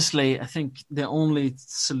 Honestly, I think the only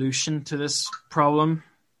solution to this problem,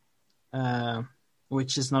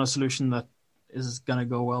 which is not a solution that is going to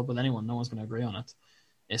go well with anyone, no one's going to agree on it,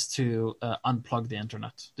 is to unplug the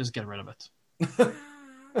internet. Just get rid of it.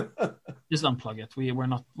 Just unplug it.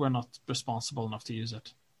 We're not responsible enough to use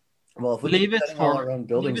it. Well, if we leave it for our own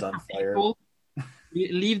buildings on fire.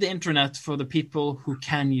 Leave the internet for the people who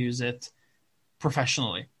can use it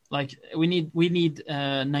professionally. Like we need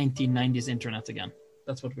 1990s internet again.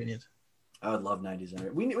 That's what we need. I would love 90s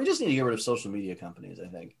internet. We just need to get rid of social media companies, I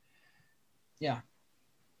think. Yeah.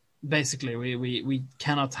 Basically, we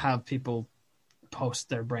cannot have people post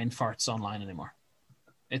their brain farts online anymore.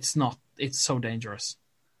 It's so dangerous.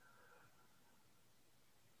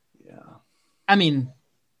 Yeah. I mean,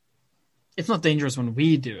 it's not dangerous when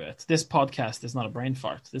we do it. This podcast is not a brain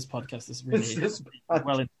fart. This podcast is really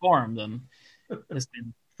well informed and has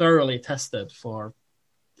been thoroughly tested for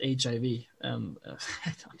HIV. And I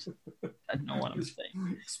don't know what I'm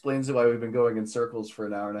saying. Explains why we've been going in circles for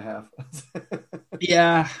an hour and a half.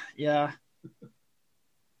 Yeah. I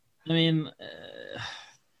mean,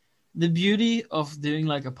 the beauty of doing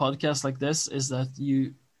like a podcast like this is that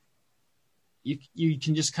you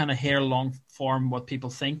can just kind of hear long form what people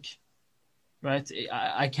think. Right,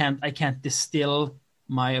 I can't distill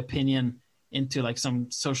my opinion into like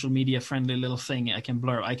some social media friendly little thing I can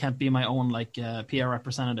blur. I can't be my own like PR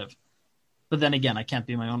representative. But then again, I can't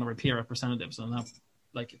be my own peer representative. So now,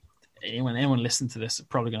 like, anyone listen to this is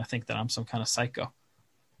probably going to think that I'm some kind of psycho.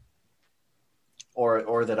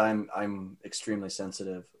 Or that I'm extremely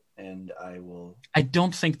sensitive and I will. I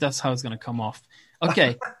don't think that's how it's going to come off.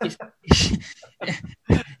 Okay. if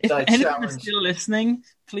anyone is still listening,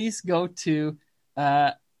 please go to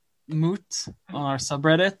Moot on our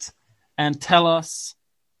subreddit and tell us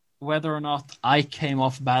whether or not I came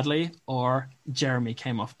off badly or Jeremy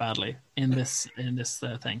came off badly in this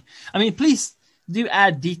thing. I mean, please do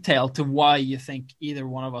add detail to why you think either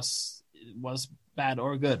one of us was bad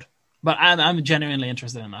or good. But I'm genuinely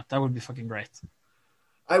interested in that. That would be fucking great.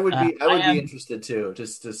 I would be interested too,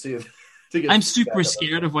 just to see. I'm super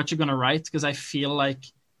scared of what you're gonna write because I feel like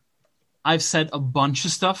I've said a bunch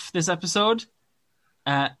of stuff this episode,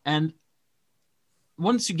 and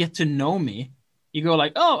once you get to know me, you go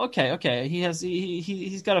like, oh, okay,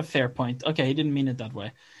 he's got a fair point. Okay, he didn't mean it that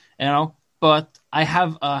way, you know. But I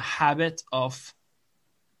have a habit of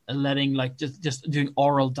letting like just doing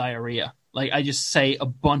oral diarrhea. Like I just say a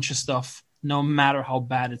bunch of stuff, no matter how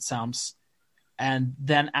bad it sounds, and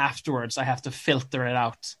then afterwards I have to filter it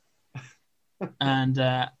out. And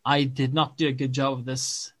I did not do a good job of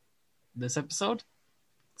this episode.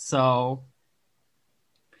 So,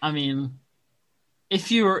 I mean,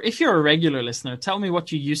 if you're a regular listener, tell me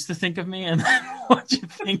what you used to think of me and what you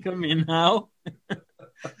think of me now.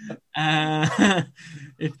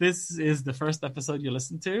 If this is the first episode you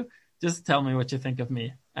listen to, just tell me what you think of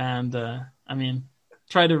me. And I mean,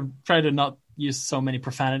 try to not use so many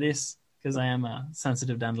profanities because I am a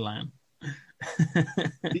sensitive dandelion.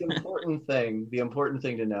 The important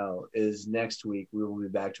thing to know is next week we will be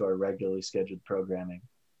back to our regularly scheduled programming,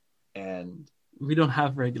 and we don't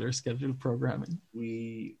have regular scheduled programming.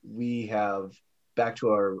 We have back to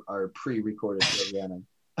our pre-recorded programming.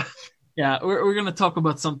 Yeah, we're going to talk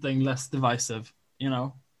about something less divisive, you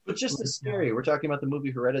know. But just as scary. We're talking about the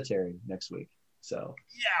movie Hereditary next week. So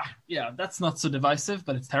yeah, that's not so divisive,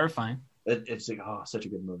 but it's terrifying. It's like such a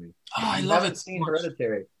good movie. Oh, I love it. Seen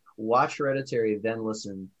Hereditary. Watch Hereditary, then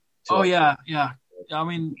listen to yeah. I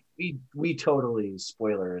mean, we totally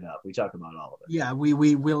spoiler it up. We talk about all of it. Yeah, we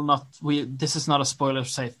will not. This is not a spoiler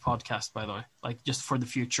safe podcast, by the way. Like just for the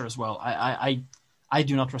future as well. I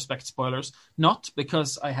do not respect spoilers, not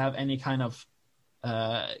because I have any kind of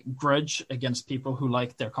grudge against people who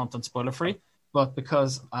like their content spoiler free, but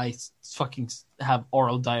because I fucking have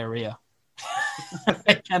oral diarrhea.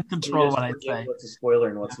 I can't control what I say. What's a spoiler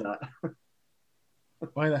and what's not?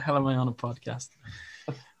 Why the hell am I on a podcast?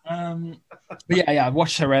 But yeah,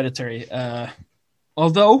 watch Hereditary.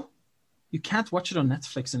 Although you can't watch it on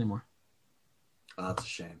Netflix anymore. Oh, that's a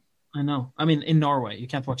shame. I know. I mean, in Norway, you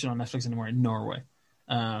can't watch it on Netflix anymore. In Norway,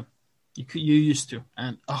 you used to,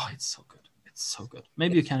 and it's so good. It's so good.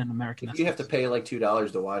 Maybe you can in American. If you have to pay like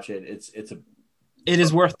 $2 to watch it. It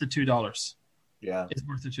is worth the $2. Yeah, it's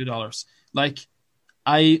worth the $2. Like,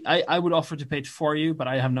 I would offer to pay it for you, but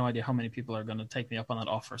I have no idea how many people are going to take me up on that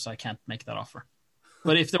offer, so I can't make that offer.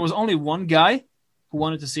 But if there was only one guy who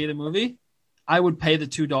wanted to see the movie, I would pay the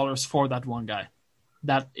 $2 for that one guy.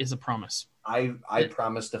 That is a promise. I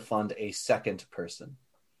promise to fund a second person.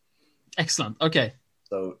 Excellent. Okay.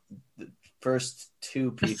 So the first two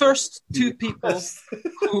people. The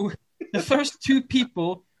first two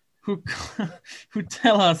people who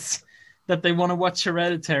tell us that they want to watch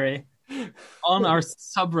Hereditary on our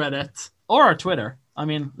subreddit or our Twitter. I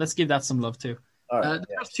mean, let's give that some love too. Right, the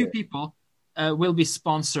first two people will be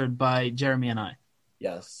sponsored by Jeremy and I.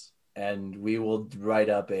 Yes. And we will write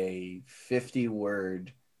up a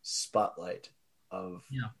 50-word spotlight of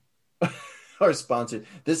our sponsor.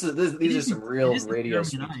 These are some real radio.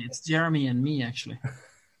 It's Jeremy and me, actually.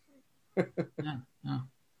 Yeah.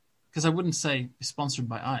 Because I wouldn't say be sponsored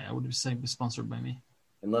by I would say be sponsored by me.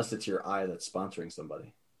 Unless it's your eye that's sponsoring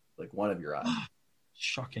somebody, like one of your eyes.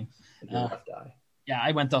 Shocking. Your left eye. Yeah,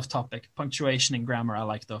 I went off topic. Punctuation and grammar, I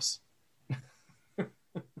like those.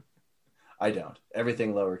 I don't.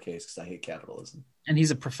 Everything lowercase because I hate capitalism. And he's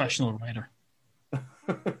a professional writer.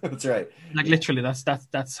 That's right. Like literally,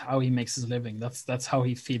 that's how he makes his living. That's how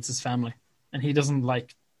he feeds his family, and he doesn't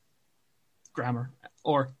like grammar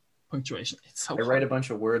or punctuation. It's so I write a bunch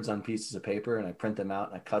of words on pieces of paper and I print them out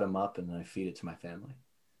and I cut them up and then I feed it to my family.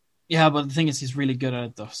 Yeah, but the thing is, he's really good at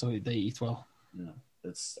it though, so they eat well. Yeah,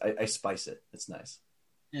 I spice it. It's nice.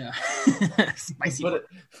 Yeah, spicy. Put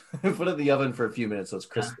it in the oven for a few minutes so it's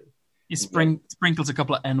crispy. He sprinkles a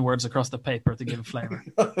couple of N words across the paper to give it flavor.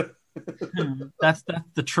 That's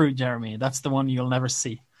the true Jeremy. That's the one you'll never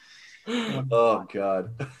see. Oh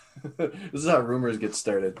God, this is how rumors get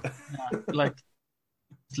started. Like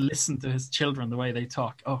listen to his children the way they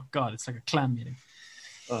talk. Oh God, it's like a clan meeting.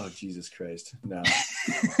 Oh Jesus Christ! No,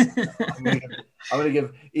 I'm gonna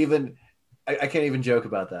give even. I can't even joke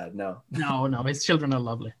about that. No. No, his children are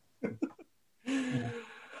lovely. Yeah.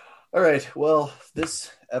 All right. Well,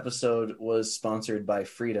 this episode was sponsored by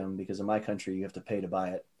Freedom because in my country you have to pay to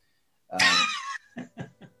buy it.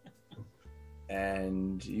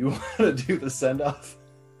 And you want to do the send off?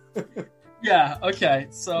 Yeah. Okay.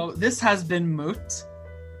 So this has been Moot.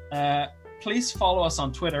 Please follow us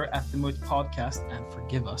on Twitter at the Moot Podcast and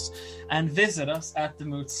forgive us, and visit us at the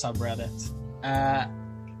Moot subreddit.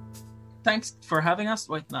 Thanks for having us.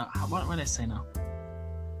 Wait, no. What did I say now?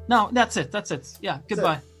 No, that's it. Yeah.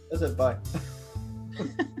 Goodbye. That's it. Bye.